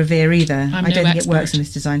about the Revere either. I don't think it works in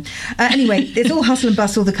this design. Anyway, it's all hustle and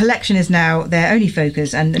bustle. The collection is now their only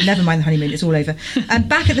focus, and never mind the honeymoon, it's all over. And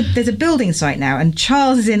back at there's a building site now, and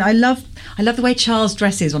Charles is in. I love the way Charles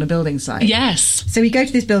dresses on a building site. Yes. So we go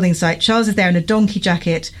to this building site. Charles is there in a donkey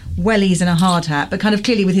jacket, wellies and a hard hat, but kind of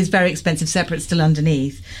clearly with his very expensive separates still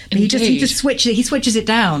underneath. But he just switches it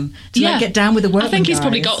down to get down with the work. I think he's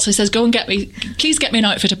probably got, so he says, go and please get me an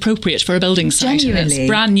outfit appropriate for a building site. Genuinely. It's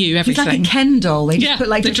brand new, everything. He's like a Ken doll. They just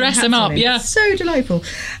put they dress him up, It's so delightful.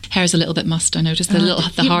 Hair's a little bit mussed, I noticed. The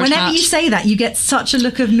hard whenever hat. you say that, you get such a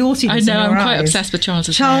look of naughtiness. I know, in your I'm quite eyes. obsessed with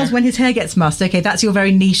Charles' Charles, hair. when his hair gets mussed, okay, that's your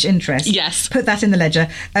very niche interest. Yes. Put that in the ledger.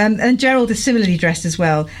 And Gerald is similarly dressed as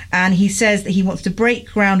well, and he says that he wants to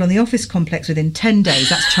break ground on the office complex within 10 days.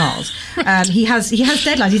 That's Charles. He has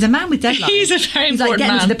deadlines. He's a man with deadlines. He's a very He's important like, get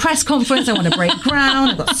man. me to the press conference. I want to break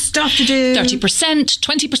ground. I've got stuff to do. 30%,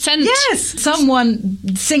 20%. Yes. Someone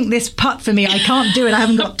sink this putt for me. I can't do it. I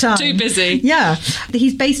haven't got time. Too busy. Yeah.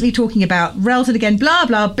 He's basically talking about Relton again, blah,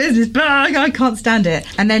 blah, business, blah, I can't stand it.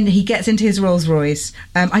 And then he gets into his Rolls Royce.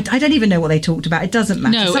 I don't even know what they talked about. It doesn't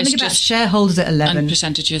matter. No, Something it's about just shareholders at 11. And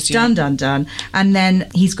percentages, yeah. Done. And then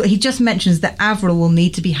he just mentions that Avril will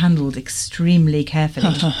need to be handled extremely carefully.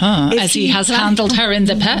 As he has handled her in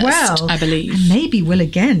the past, I believe. And maybe will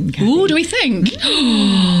again, Kathy. Ooh, do we think?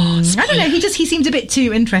 I don't know, he seemed a bit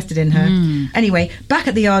too interested in her. Anyway, back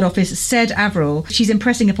at the yard office, said Avril, she's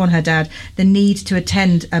impressing upon her dad the need to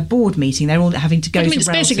attend a board meeting. They're all having to go to it's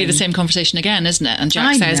basically the same conversation again, isn't it? And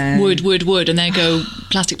Jack says, wood, and they go,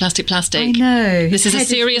 plastic. I know. This is a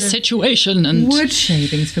serious situation. And wood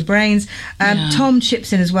shavings for brains. Tom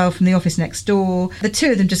chips in as well from the office next door. The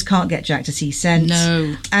two of them just can't get Jack to see sense.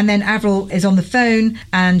 No. And then Avril is on the phone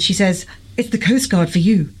and she says, it's the Coast Guard for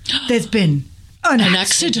you. There's been an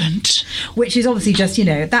accident. Which is obviously just,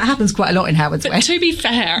 that happens quite a lot in Howard's Way. But to be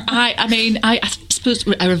fair, I suppose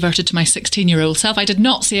I reverted to my 16-year-old self. I did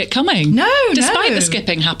not see it coming. Despite the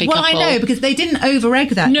skipping happy couple. Well, I know, because they didn't over-egg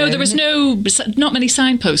that. No, there was not many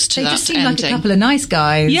signposts to that They just seemed ending. like a couple of nice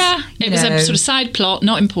guys. Yeah, it was a sort of side plot,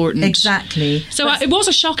 not important. Exactly. So it was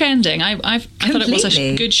a shock ending. I thought it was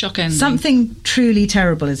a good shock ending. Something truly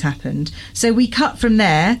terrible has happened. So we cut from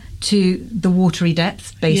there to the watery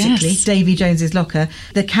depths, basically. Yes. Davy Jones's locker.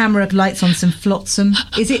 The camera lights on some flotsam.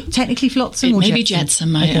 Is it technically flotsam or maybe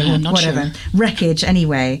jetsam? I'm not whatever. sure. Wreckage,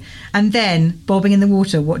 anyway. And then, bobbing in the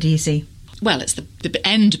water, what do you see? Well, it's the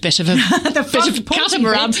end bit of a the bit of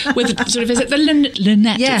catamaran with sort of, is it the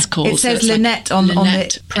Lynette it's called? It says Lynette on the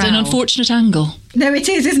prow. At an unfortunate angle. No, it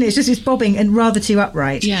is, isn't it? It's bobbing and rather too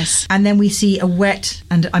upright. Yes. And then we see a wet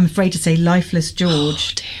and, I'm afraid to say, lifeless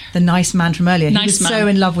George, the nice man from earlier. He was so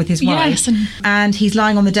in love with his wife. Yes, and he's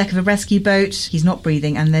lying on the deck of a rescue boat. He's not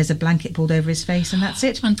breathing, and there's a blanket pulled over his face, and that's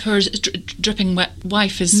it. And poor dripping wet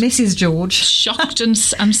wife is Mrs. George, shocked and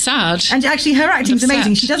sad. And actually, her acting's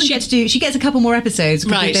amazing. She doesn't get to do. She gets a couple more episodes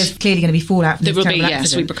because there's clearly going to be fallout from this terrible accident.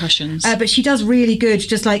 Yes, repercussions. But she does really good,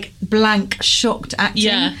 just like blank, shocked acting.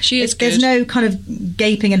 Yeah, she is good. There's no kind of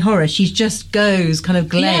gaping and horror. She just goes kind of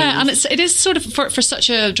glazed. Yeah, and it is sort of for such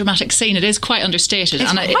a dramatic scene. It is quite understated,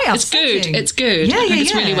 and it's good. It's good. Yeah, I think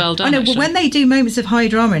it's really well done. I know. Well, when they do moments of high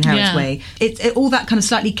drama in Howard's Yeah. Way, it all that kind of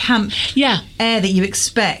slightly camp air that you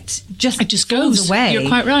expect just goes away. You're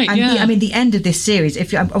quite right. And yeah. the end of this series,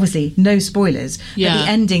 if obviously no spoilers, but the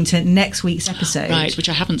ending to next week's episode, right, which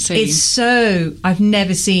I haven't seen. It's so I've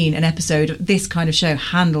never seen an episode of this kind of show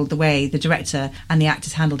handled the way the director and the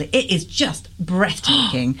actors handled it. It is just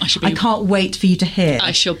breathtaking. I can't wait for you to hear.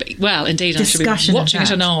 I shall be. Well, indeed, discussion I shall be watching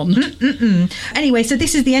it on. Anyway, so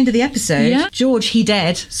this is the end of the episode. Yeah. George, he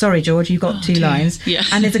dead. Sorry, George, you've got two lines. Yeah.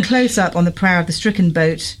 And there's a close-up on the prow of the stricken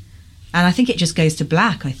boat. And I think it just goes to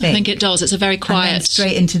black, I think. I think it does. It's a very quiet... And then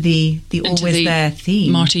straight into the Always There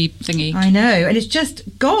theme. Marty thingy. I know. And it's just,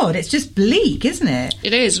 God, it's just bleak, isn't it?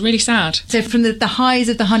 It is, really sad. So from the highs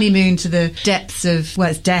of the honeymoon to the depths of, well,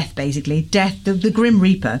 it's death, basically. Death, the Grim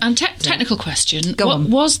Reaper. And technical question. Go on.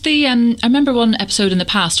 Was the... I remember one episode in the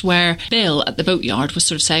past where Bill at the boatyard was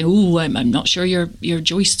sort of saying, "Oh, I'm not sure your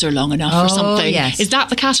joists are long enough," or something. Yes. Is that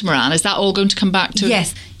the catamaran? Is that all going to come back to...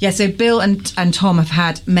 Yes. Yeah, so Bill and Tom have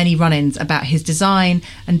had many run-ins about his design,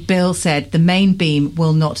 and Bill said the main beam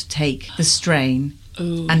will not take the strain.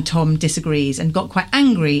 Ooh. And Tom disagrees and got quite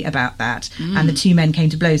angry about that, and the two men came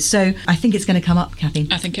to blows. So I think it's going to come up, Kathy.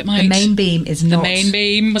 I think it might. The main beam is not... The main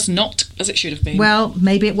beam was not as it should have been. Well,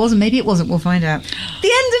 maybe it wasn't, maybe it wasn't. We'll find out. The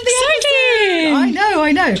end of the Exciting! episode!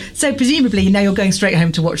 I know. So presumably now you're going straight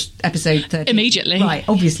home to watch episode 30. Immediately. Right,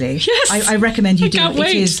 obviously. Yes! I recommend you do Can't it.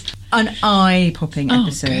 wait. It is an eye-popping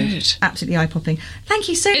episode. Good. Absolutely eye-popping. Thank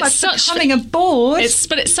you so It's much such- for coming aboard.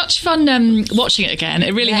 But it's such fun watching it again.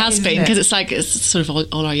 It really Yeah, has isn't been, it? because it's like it's sort of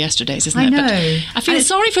all our yesterdays, isn't I it? know. But I feel And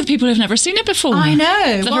sorry for the people who've never seen it before. I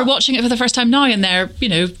know. That Well- are watching it for the first time now in their,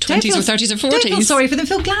 20s or 30s or 40s. Don't feel sorry for them,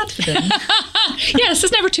 feel glad for them. Yes,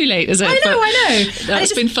 it's never too late, is it? I know. But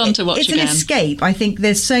It's been fun to watch it's again. It's an escape. I think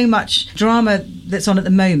there's so much drama that's on at the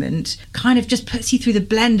moment, kind of just puts you through the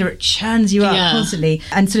blender. It churns you up Yeah. constantly.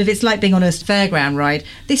 And sort of, it's like being on a fairground ride.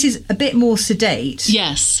 This is a bit more sedate.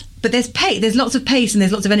 Yes. But there's there's lots of pace and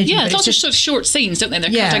there's lots of energy. Yeah, but it's lots of just- sort of short scenes, don't they?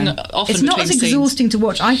 They're cutting often it's not between as scenes. exhausting to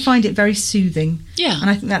watch. I find it very soothing. Yeah.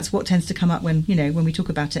 And I think that's what tends to come up when we talk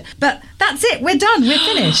about it. But that's it. We're done. We're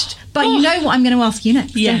finished. But you know what I'm going to ask you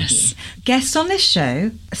next, Yes. don't you? Guests on this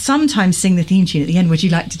show sometimes sing the theme tune at the end. Would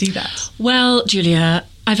you like to do that? Well, Julia,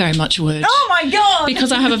 I very much would. Oh my God!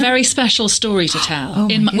 Because I have a very special story to tell, Oh,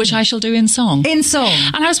 my which I shall do in song. In song.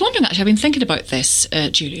 And I was wondering, actually, I've been thinking about this,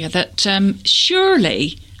 Julia, that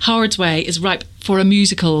surely Howard's Way is ripe for a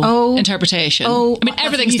musical interpretation. Oh, I mean, that's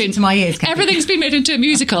everything's music been to my ears, Kathy. everything's been made into a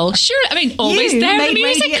musical. Sure, I mean, always there the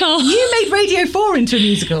musical. You made Radio 4 into a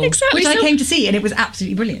musical, Exactly. which I So- came to see, and it was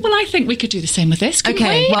absolutely brilliant. Well, I think we could do the same with this. Couldn't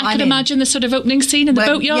Okay, we? well, I I'm could in. imagine the sort of opening scene in the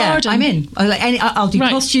Well, boatyard. Yeah, I'm in. I'll do Right.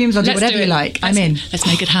 costumes. I'll do Let's whatever do you it. like. I'm in. Let's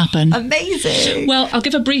make it happen. Amazing. Well, I'll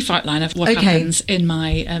give a brief outline of what Okay. happens in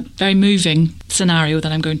my very moving scenario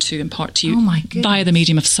that I'm going to impart to you Oh, my goodness. via the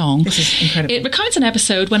medium of song. This is incredible. It recounts an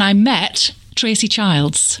episode when I met Tracy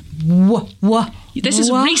Childs. What? This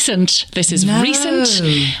is recent. No. Recent.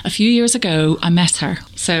 A few years ago, I met her.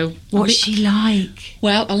 So, What's she like?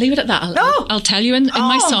 well, I'll leave it at that. I'll tell you in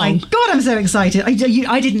my Oh song. my God, I'm so excited. I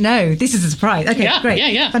didn't know. This is a surprise. Okay, Yeah, great.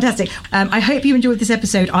 yeah. Fantastic. I hope you enjoyed this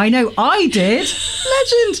episode. I know I did.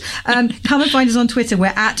 Legend. Come and find us on Twitter. We're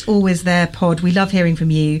at Always There Pod. We love hearing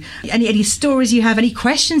from you. Any stories you have, any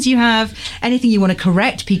questions you have, anything you want to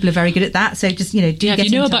correct. People are very good at that. So just, do Yeah, get if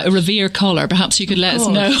you know in about touch. a Revere collar, perhaps you could let us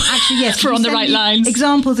Of know. course. Actually, yes. if we're If on you the send right me lines.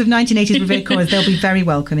 Examples of 1980s Revere callers, they'll be very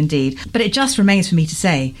welcome indeed. But it just remains for me to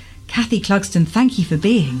say, Kathy Clugston, thank you for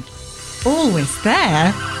being always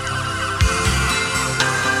there.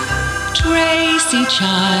 Tracy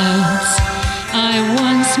Childs. I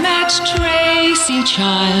once met Tracy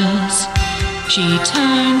Childs. She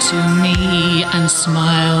turned to me and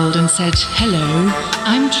smiled and said, "Hello,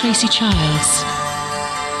 I'm Tracy Childs.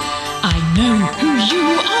 I know who you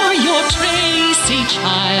are, you're Tracy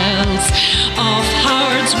Childs. Of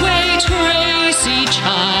Howard's Way, Tracy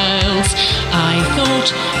Childs. I thought,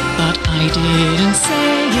 but I didn't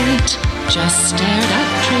say it. Just stared at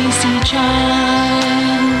Tracy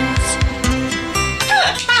Childs."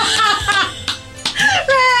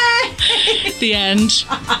 The end.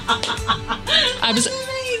 I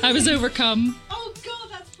was overcome. Oh God,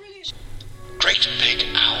 that's brilliant.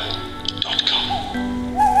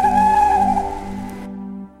 GreatBigOwl.com.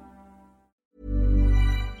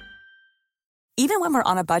 Even when we're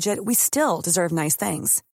on a budget, we still deserve nice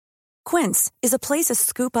things. Quince is a place to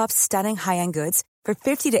scoop up stunning high-end goods for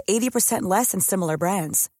 50 to 80% less than similar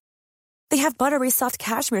brands. They have buttery soft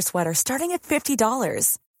cashmere sweaters starting at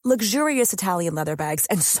 $50, luxurious Italian leather bags,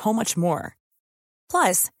 and so much more.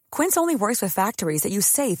 Plus, Quince only works with factories that use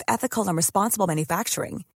safe, ethical, and responsible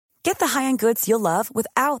manufacturing. Get the high-end goods you'll love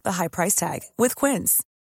without the high price tag with Quince.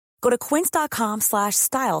 Go to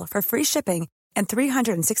quince.com/style for free shipping and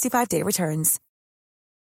 365-day returns.